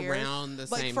 every It's year. around the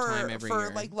Like same for, time every for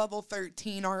year. like level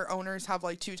 13, our owners have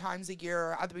like 2 times a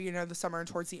year at the beginning of the summer and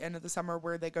towards the end of the summer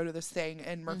where they go to this thing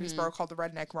in Murfreesboro called the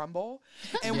Redneck Rumble.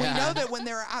 And we know that when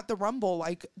they're at the Rumble,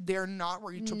 like they're not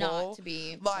reachable. Not to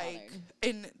be like, bothered.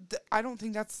 and I don't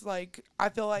think that's like, I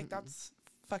feel like that's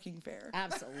fucking fair.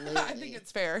 Absolutely. I think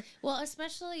it's fair. Well,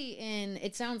 especially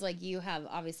it sounds like you have,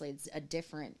 obviously, it's a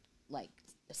different, like,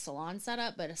 salon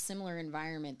setup, but a similar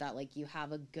environment that, like, you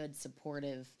have a good,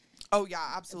 supportive Oh,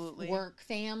 yeah, absolutely. work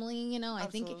family, you know? I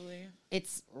think Absolutely.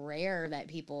 it's rare that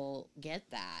people get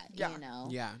that, Yeah. you know?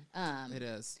 Yeah, it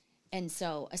is. And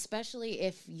so, especially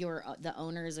if the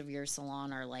owners of your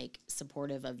salon are like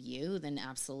supportive of you, then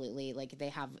absolutely, like they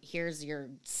have, here's your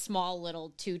small little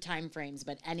 2 time frames,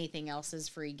 but anything else is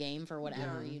free game for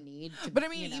whatever you need. But I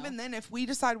mean, even then, if we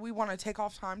decide we want to take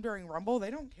off time during Rumble,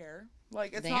 they don't care.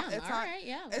 Like it's not. It's all not. right,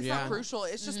 yeah. It's not crucial.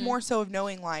 It's just more so of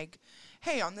knowing, like,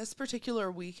 hey, on this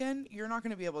particular weekend, you're not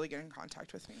going to be able to get in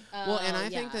contact with me. Well, and I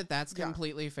think yeah. that's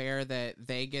completely fair that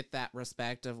they get that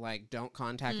respect of like, don't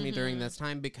contact me during this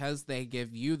time, because they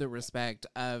give you the respect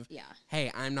of, hey,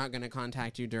 I'm not going to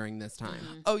contact you during this time.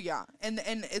 Oh yeah, and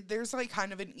there's like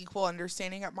kind of an equal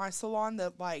understanding at my salon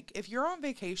that like if you're on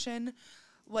vacation,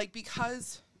 like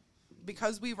because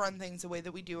we run things the way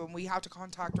that we do and we have to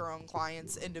contact our own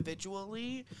clients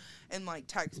individually and like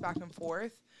text back and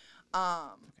forth.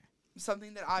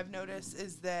 Something that I've noticed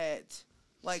is that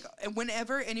like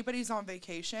whenever anybody's on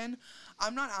vacation,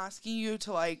 I'm not asking you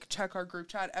to like check our group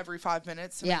chat every 5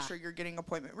 minutes to make sure you're getting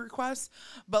appointment requests,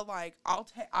 but like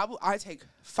I take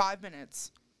 5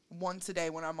 minutes once a day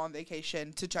when I'm on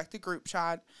vacation to check the group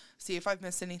chat, see if I've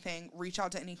missed anything, reach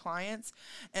out to any clients.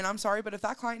 And I'm sorry, but if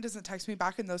that client doesn't text me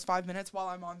back in those 5 minutes while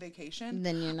I'm on vacation,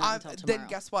 then you're not until tomorrow. Then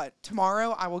guess what?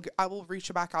 Tomorrow I will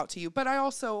reach back out to you. But I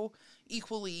also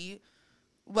equally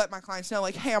let my clients know,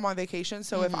 like, hey, I'm on vacation,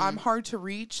 so if I'm hard to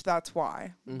reach, that's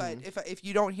why. But if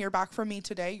you don't hear back from me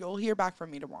today, you'll hear back from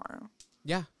me tomorrow.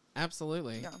 Yeah,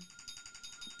 absolutely. Yeah.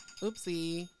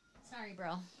 Oopsie. Sorry,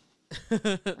 bro.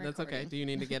 That's okay. Do you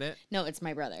need to get it? No, it's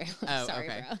my brother. Oh, Sorry,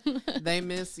 okay. bro. They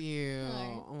miss you. Sorry.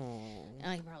 Oh.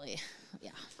 I probably,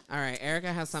 yeah. All right,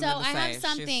 Erica has something to say. So I have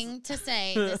something to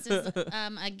say. This is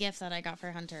a gift that I got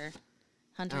for Hunter.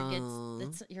 Hunter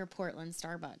gets your Portland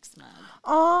Starbucks mug.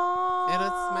 Oh, It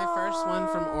is my first one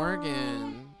from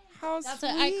Oregon. How That's sweet.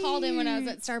 what I called him when I was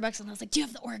at Starbucks, and I was like, "Do you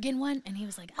have the Oregon one?" And he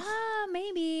was like,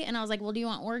 maybe." And I was like, "Well, do you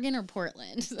want Oregon or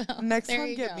Portland?" So Next there time,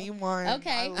 you get go. me one.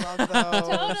 Okay. I love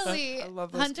those. Totally. I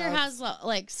love those Hunter cups. has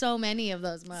like so many of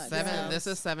those mugs. This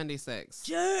is 76.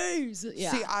 Jeez.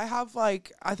 Yeah. See, I have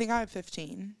like I think I have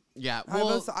 15. Yeah. I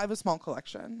Well, have a small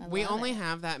collection. we love only it.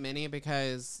 have that many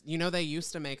because, you know, they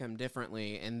used to make them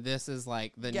differently, and this is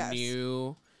like the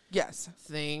new Yes.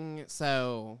 thing.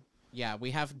 So, yeah,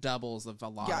 we have doubles of a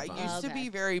lot Yeah, of it them. used to Okay. be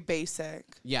very basic.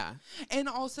 Yeah. And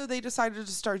also they decided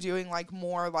to start doing like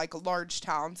more like large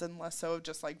towns and less so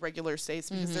just like regular states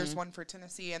because there's one for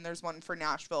Tennessee and there's one for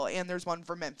Nashville and there's one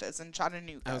for Memphis and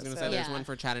Chattanooga. I was going to so- say there's Yeah. one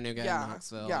for Chattanooga Yeah, and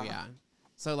Knoxville. yeah. Yeah.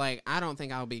 So, like, I don't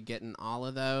think I'll be getting all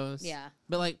of those. Yeah.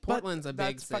 But, like, But Portland's a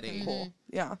big that's city. fucking cool.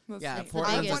 Yeah. That's Yeah, neat.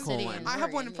 Portland's I a have cool one, one. I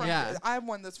have one from Yeah. I have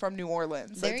one that's from New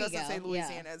Orleans. There It you doesn't go. say Yeah.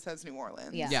 Louisiana, it says New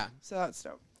Orleans. Yeah. Yeah. So that's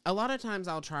dope. A lot of times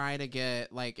I'll try to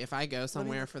get, like, if I go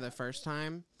somewhere for the first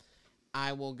time,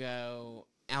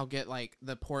 I'll get, like,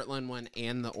 the Portland one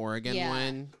and the Oregon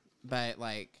one. But,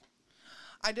 like,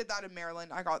 I did that in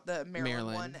Maryland. I got the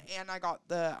Maryland one and I got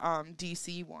the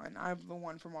DC one. I have the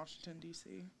one from Washington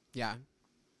DC. yeah.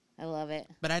 I love it.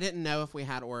 But I didn't know if we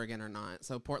had Oregon or not.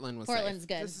 So Portland was Portland's safe.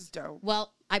 good. This is dope.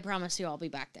 Well, I promise you I'll be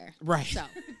back there. Right. So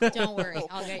don't worry.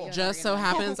 I'll get you an Just so Oregon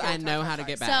one. happens I know how to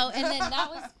get back. So, and then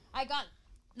I got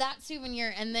that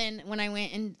souvenir. And then when I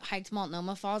went and hiked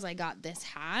Multnomah Falls, I got this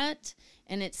hat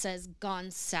and it says Gone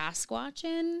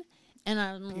Sasquatchin. And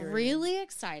I'm really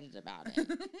excited about it.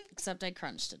 Except I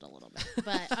crunched it a little bit.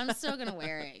 But I'm still going to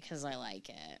wear it because I like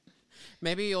it.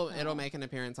 Maybe it'll make an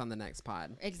appearance on the next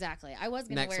pod. Exactly. I was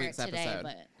going to Next wear it week's today, episode.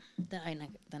 but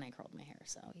then I curled my hair.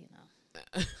 So, you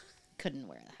know, couldn't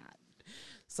wear the hat.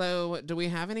 So, do we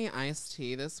have any iced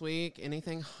tea this week?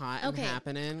 Anything hot and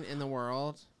happening in the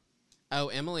world? Oh,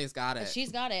 Emily's got it.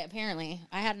 She's got it, apparently.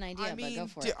 I had an idea, but go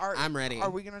for it. I'm ready. Are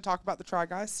we going to talk about the Try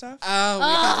Guys stuff? Oh, we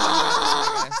can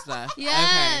talk about stuff.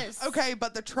 Yes. Okay,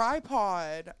 but the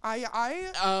tripod,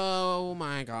 I Oh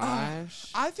my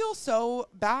gosh. I feel so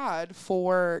bad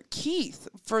for Keith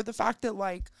for the fact that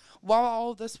like while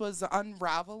all this was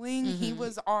unraveling, he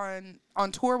was on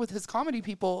tour with his comedy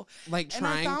people, like and I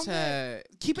trying found to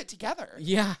keep it together.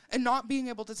 Yeah. And not being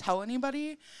able to tell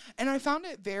anybody. And I found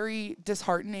it very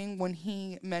disheartening when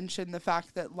he mentioned the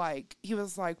fact that, like, he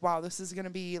was like, wow, this is going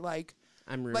to be, like,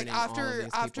 I'm ruining like after, all of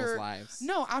these people's lives.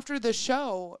 No, after the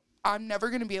show, I'm never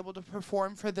going to be able to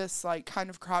perform for this, like, kind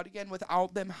of crowd again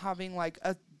without them having, like,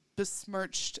 a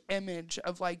besmirched image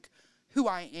of, like, who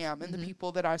I am and the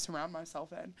people that I surround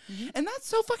myself in. And that's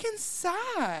so fucking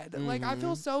sad. Like, I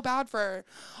feel so bad for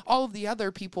all of the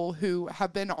other people who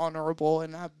have been honorable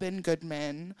and have been good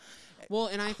men. Well,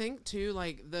 and I think too,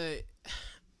 like,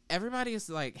 everybody's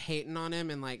like hating on him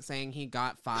and like saying he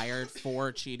got fired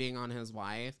for cheating on his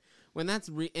wife, when that's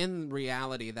in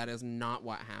reality that is not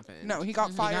what happened. No, he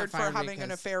got fired for having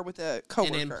an affair with a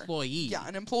coworker. An employee. Yeah,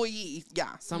 an employee.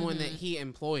 Yeah. Someone that he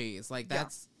employs. Like,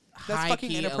 that's fucking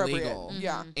high-key inappropriate. illegal.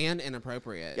 Yeah. And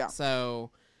inappropriate. Yeah.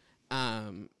 So,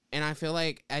 and I feel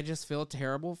like I just feel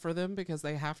terrible for them because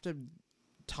they have to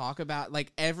talk about,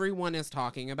 like, everyone is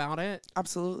talking about it.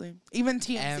 Absolutely. Even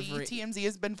TMZ. TMZ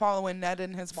has been following Ned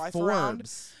and his wife around.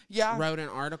 Forbes wrote an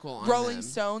article on Rolling them.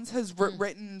 Stones has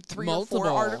written Multiple. or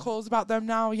 4 articles about them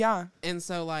now. Yeah. And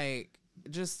so, like,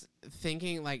 just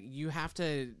thinking, like, you have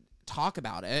to talk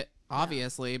about it,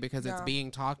 obviously, because it's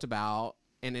being talked about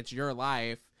and it's your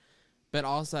life. But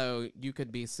also, you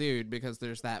could be sued because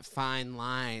there's that fine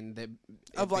line that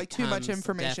of, like, too much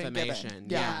information defamation.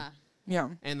 given. Yeah.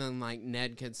 And then, like,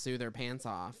 Ned could sue their pants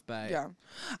off. But yeah,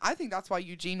 I think that's why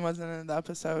Eugene wasn't in the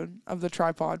episode of the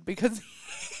tripod, because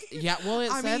yeah, well,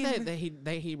 it said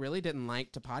that he really didn't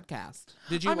like to podcast.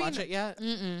 Did you watch it yet?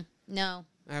 No.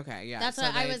 Okay, yeah. That's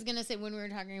what I was going to say when we were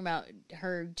talking about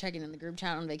her checking in the group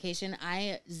chat on vacation.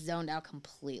 I zoned out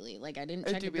completely. Like, I didn't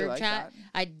check the group chat.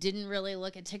 I didn't really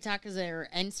look at TikTok or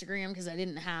Instagram because I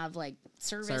didn't have, like,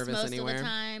 service most anywhere. of the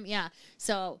time. Yeah.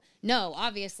 So, no,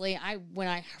 obviously, when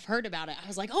I heard about it, I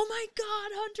was like, oh, my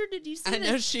God, Hunter, did you see this?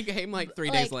 I know she came, like,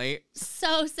 3 days late.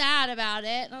 So sad about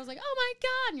it. And I was like, oh, my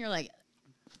God. And you're like,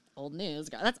 old news,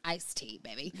 girl. That's iced tea,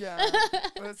 baby. Yeah.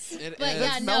 But,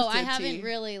 yeah, no, I haven't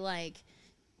really, like,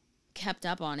 kept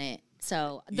up on it.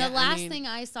 So the last thing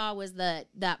I saw was that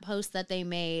post that they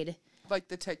made, like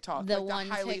the TikTok, the like one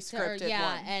the highly scripted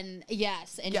one. and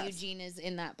Eugene is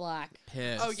in that black.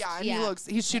 Pissed. Oh yeah, and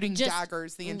he's shooting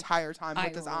daggers the entire time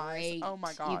with his eyes. Oh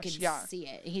my gosh, you can see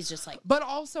it. He's just like. But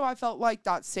also, I felt like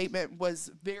that statement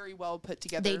was very well put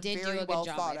together. They did very do a well good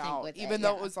job, thought I think, out, with even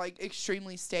though it was like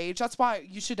extremely staged. That's why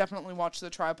you should definitely watch the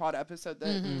tripod episode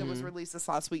that was released this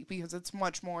last week, because it's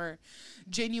much more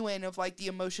genuine of like the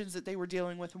emotions that they were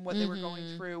dealing with and what they were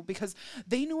going through, because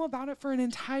they knew about it for an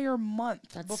entire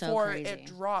month before it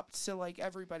dropped to like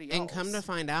everybody else. And come to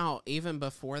find out, even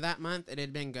before that month, it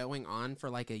had been going on for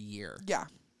like a year. Yeah.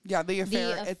 Yeah, the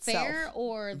affair itself.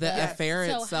 Or the affair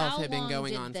so itself had been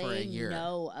going on for a year.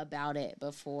 Know about it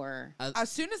before. As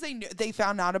soon as they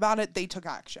found out about it, they took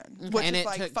action, which and is it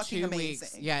like took fucking 2 amazing.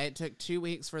 weeks. Yeah, it took 2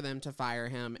 weeks for them to fire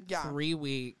him. Yeah. 3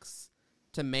 weeks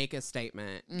to make a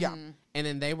statement. Yeah. And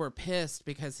then they were pissed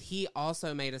because he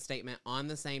also made a statement on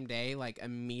the same day, like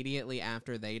immediately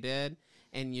after they did,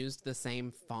 and used the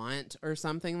same font or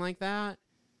something like that.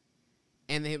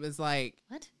 And it was like,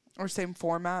 what? Or same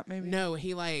format, maybe? No,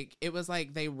 it was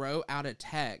like they wrote out a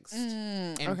text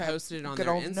and posted it on Good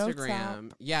their old Notes Instagram.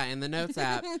 app. Yeah, in the Notes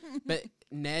app. But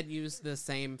Ned used the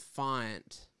same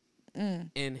font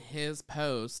in his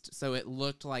post, so it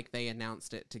looked like they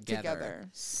announced it together.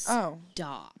 Oh.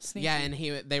 Stop. Sneaky. Yeah,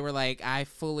 and they were like, I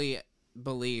fully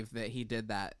believe that he did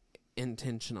that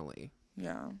intentionally.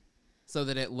 Yeah. So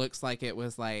that it looks like it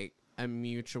was like a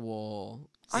mutual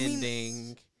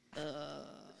ending.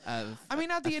 I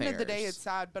mean, at the end of the day, it's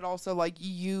sad, but also like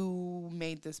you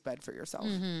made this bed for yourself.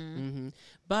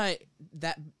 But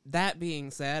that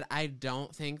being said, I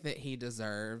don't think that he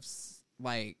deserves,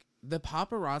 like, the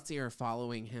paparazzi are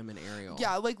following him and Ariel.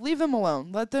 Yeah, like leave them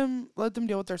alone. Let them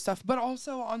deal with their stuff. But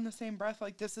also on the same breath,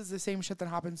 like this is the same shit that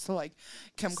happens to like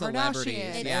Kim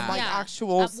Kardashian and like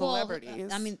actual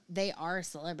celebrities. I mean, they are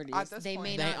celebrities. They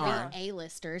may not be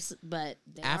A-listers, but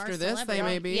they after are this, they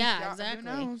may be. Yeah,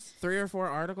 exactly. 3 or 4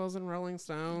 articles in Rolling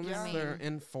Stones. Yeah. They're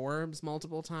in Forbes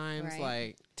multiple times. Right.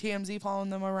 Like TMZ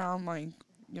following them around. Like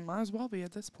you might as well be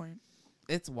at this point.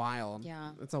 It's wild.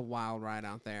 Yeah. It's a wild ride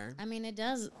out there. I mean, it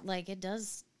does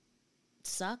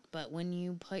suck, but when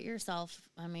you put yourself,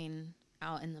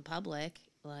 out in the public,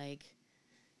 like...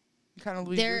 You kind of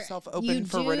leave yourself open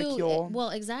for ridicule.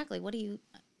 Well, exactly. What do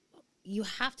you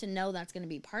have to know that's going to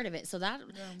be part of it. So that,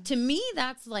 to me,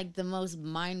 that's like the most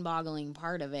mind-boggling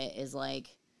part of it is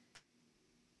like,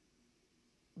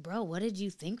 bro, what did you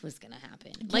think was gonna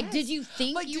happen? Like, did you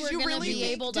think Like, you were gonna be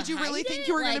able to? Did you really hide think it?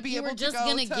 you were Like, gonna be able to just go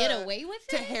gonna get away with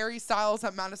to it? Harry Styles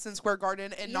at Madison Square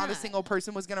Garden and not a Yeah. single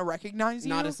person was gonna recognize you?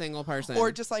 Not a single person.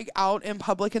 Or just like out in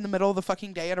public in the middle of the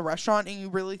fucking day at a restaurant, and you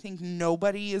really think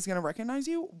nobody is gonna recognize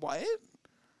you? What?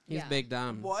 He's Yeah. big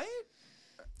dumb. What?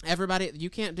 Everybody, you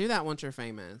can't do that once you're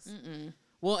famous.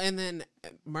 Well, and then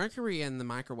Mercury in the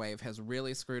microwave has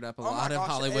really screwed up a lot of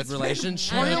Hollywood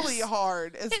relationships. Really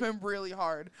hard. It's been really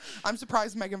hard. I'm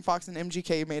surprised Megan Fox and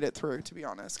MGK made it through, to be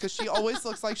honest, because she always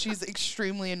looks like she's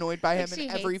extremely annoyed by him She in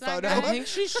every hates that photo. guy. I think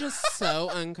she's just so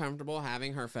uncomfortable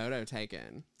having her photo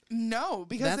taken. No,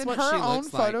 because That's in what her she own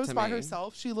looks like photos to by me.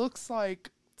 herself, she looks like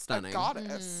Stunning. a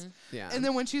goddess. Yeah. And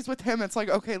then when she's with him, it's like,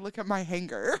 okay, look at my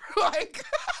hanger. Like,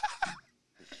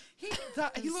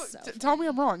 he looks. so Tell me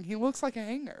I'm wrong. He looks like a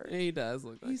hanger. He does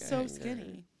look like He's a so hanger.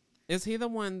 skinny. Is he the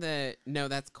one that... No,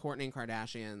 that's Kourtney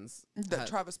Kardashian's...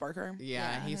 Travis Barker.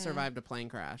 Yeah, he survived a plane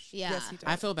crash. Yeah. Yes, he did.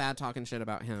 I feel bad talking shit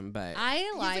about him, but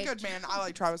I like. He's a good man. I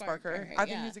like Travis Barker. I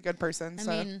think he's a good person. I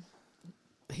So. mean,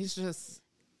 he's just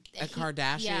a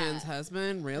Kardashian's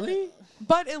husband. Really?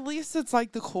 But at least it's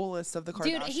like the coolest of the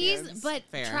Kardashians. dude, but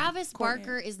Fair. Travis Kourtney.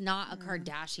 Barker is not a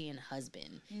Kardashian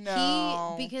husband.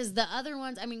 No. Because the other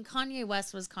ones, I mean, Kanye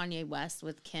West was Kanye West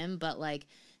with Kim, but like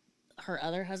her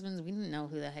other husbands, we didn't know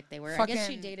who the heck they were. I guess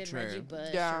she Fucking dated true. Reggie Bush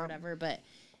Yeah. or whatever, but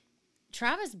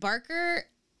Travis Barker,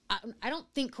 I don't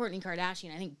think Kourtney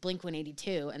Kardashian. I think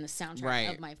Blink-182 and the soundtrack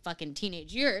Right. of my fucking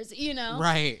teenage years, you know?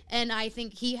 Right. And I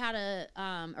think he had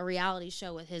a reality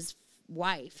show with his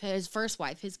wife, his first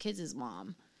wife, his kids'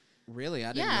 mom. Really?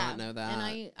 I did not know that.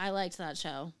 And I liked that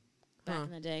show back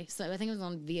in the day. So I think it was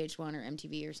on VH1 or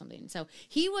MTV or something. So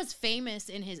he was famous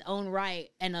in his own right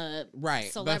and a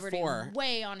celebrity before.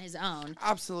 way on his own.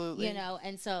 Absolutely. You know,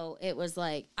 and so it was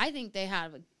like, I think they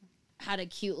had a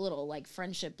cute little like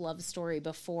friendship love story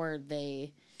before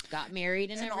they got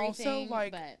married and everything. Also,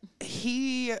 like, but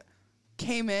he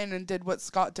came in and did what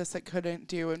Scott Disick couldn't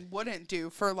do and wouldn't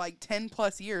do for like 10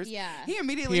 plus years. Yeah. He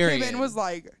immediately came in Period. and was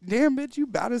like, damn, bitch, you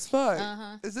bad as fuck.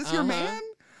 Is this your man?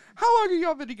 How long are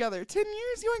y'all been together? 10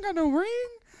 years? You ain't got no ring?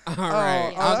 All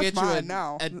right. I'll that's get you mine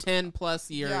now. a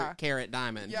 10-plus year Yeah. carat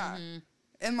diamond. Yeah.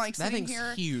 And like That sitting thing's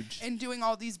here huge. and doing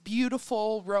all these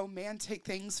beautiful romantic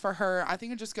things for her. I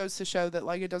think it just goes to show that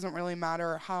like it doesn't really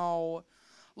matter how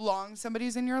long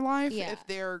somebody's in your life Yeah. if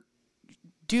they're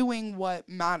doing what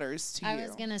matters to you. I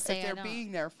was gonna say, if I they're don't-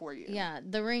 being there for you. yeah,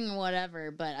 the ring,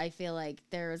 whatever. But I feel like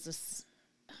there was this.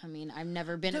 I mean, I've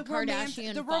never been a the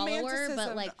Kardashian follower, romanticism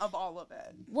but like, of all of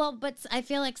it. well, but I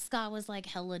feel like Scott was like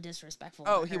hella disrespectful.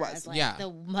 Oh, to he her was. as, like, Yeah. the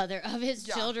mother of his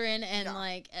Yeah. children, and Yeah.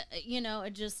 like, you know,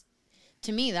 it just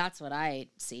to me that's what I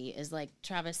see is like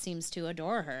Travis seems to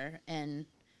adore her and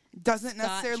Doesn't Scott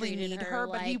necessarily treated need her,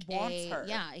 but he like wants her.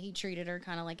 Yeah, he treated her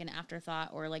kind of like an afterthought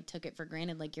or like took it for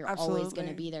granted. Like you're always going Absolutely.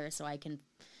 to be there, so I can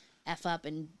f up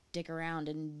and dick around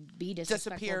and be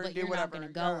disrespectful, Disappear but and do you're whatever, not going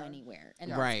to go yeah. anywhere.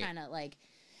 And Right. that's kind of like,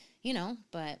 you know,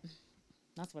 but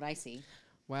that's what I see.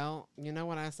 Well, you know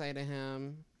what I say to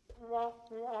him?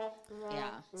 Yeah.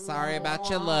 Sorry about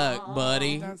your luck,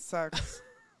 buddy. That sucks.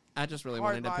 I just really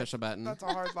Hard wanted to life. push a button. That's a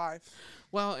hard life.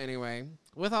 Well, anyway,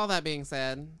 with all that being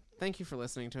said, thank you for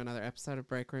listening to another episode of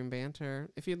Break Room Banter.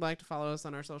 If you'd like to follow us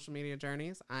on our social media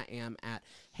journeys, I am at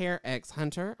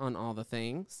HairXHunter on all the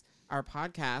things. Our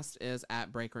podcast is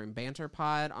at Break Room Banter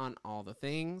Pod on all the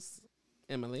things.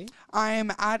 Emily? I'm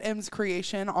at M's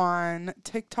Creation on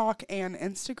TikTok and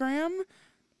Instagram.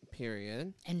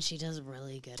 Period. And she does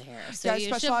really good hair. So Yeah, I you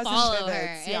should specialize in follow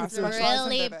vivids. her. Yeah, I It's specialize in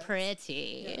really vivids.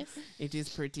 pretty. It is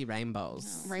pretty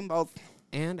rainbows. Rainbow.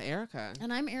 And Erica.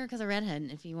 And I'm Erica the Redhead.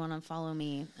 If you want to follow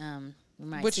me, you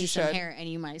might Which see you some should. hair and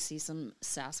you might see some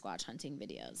Sasquatch hunting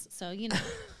videos. So, you know.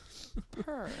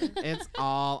 Purr. It's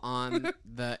all on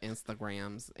the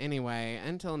Instagrams. Anyway,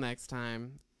 until next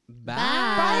time, bye.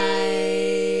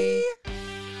 Bye. Bye.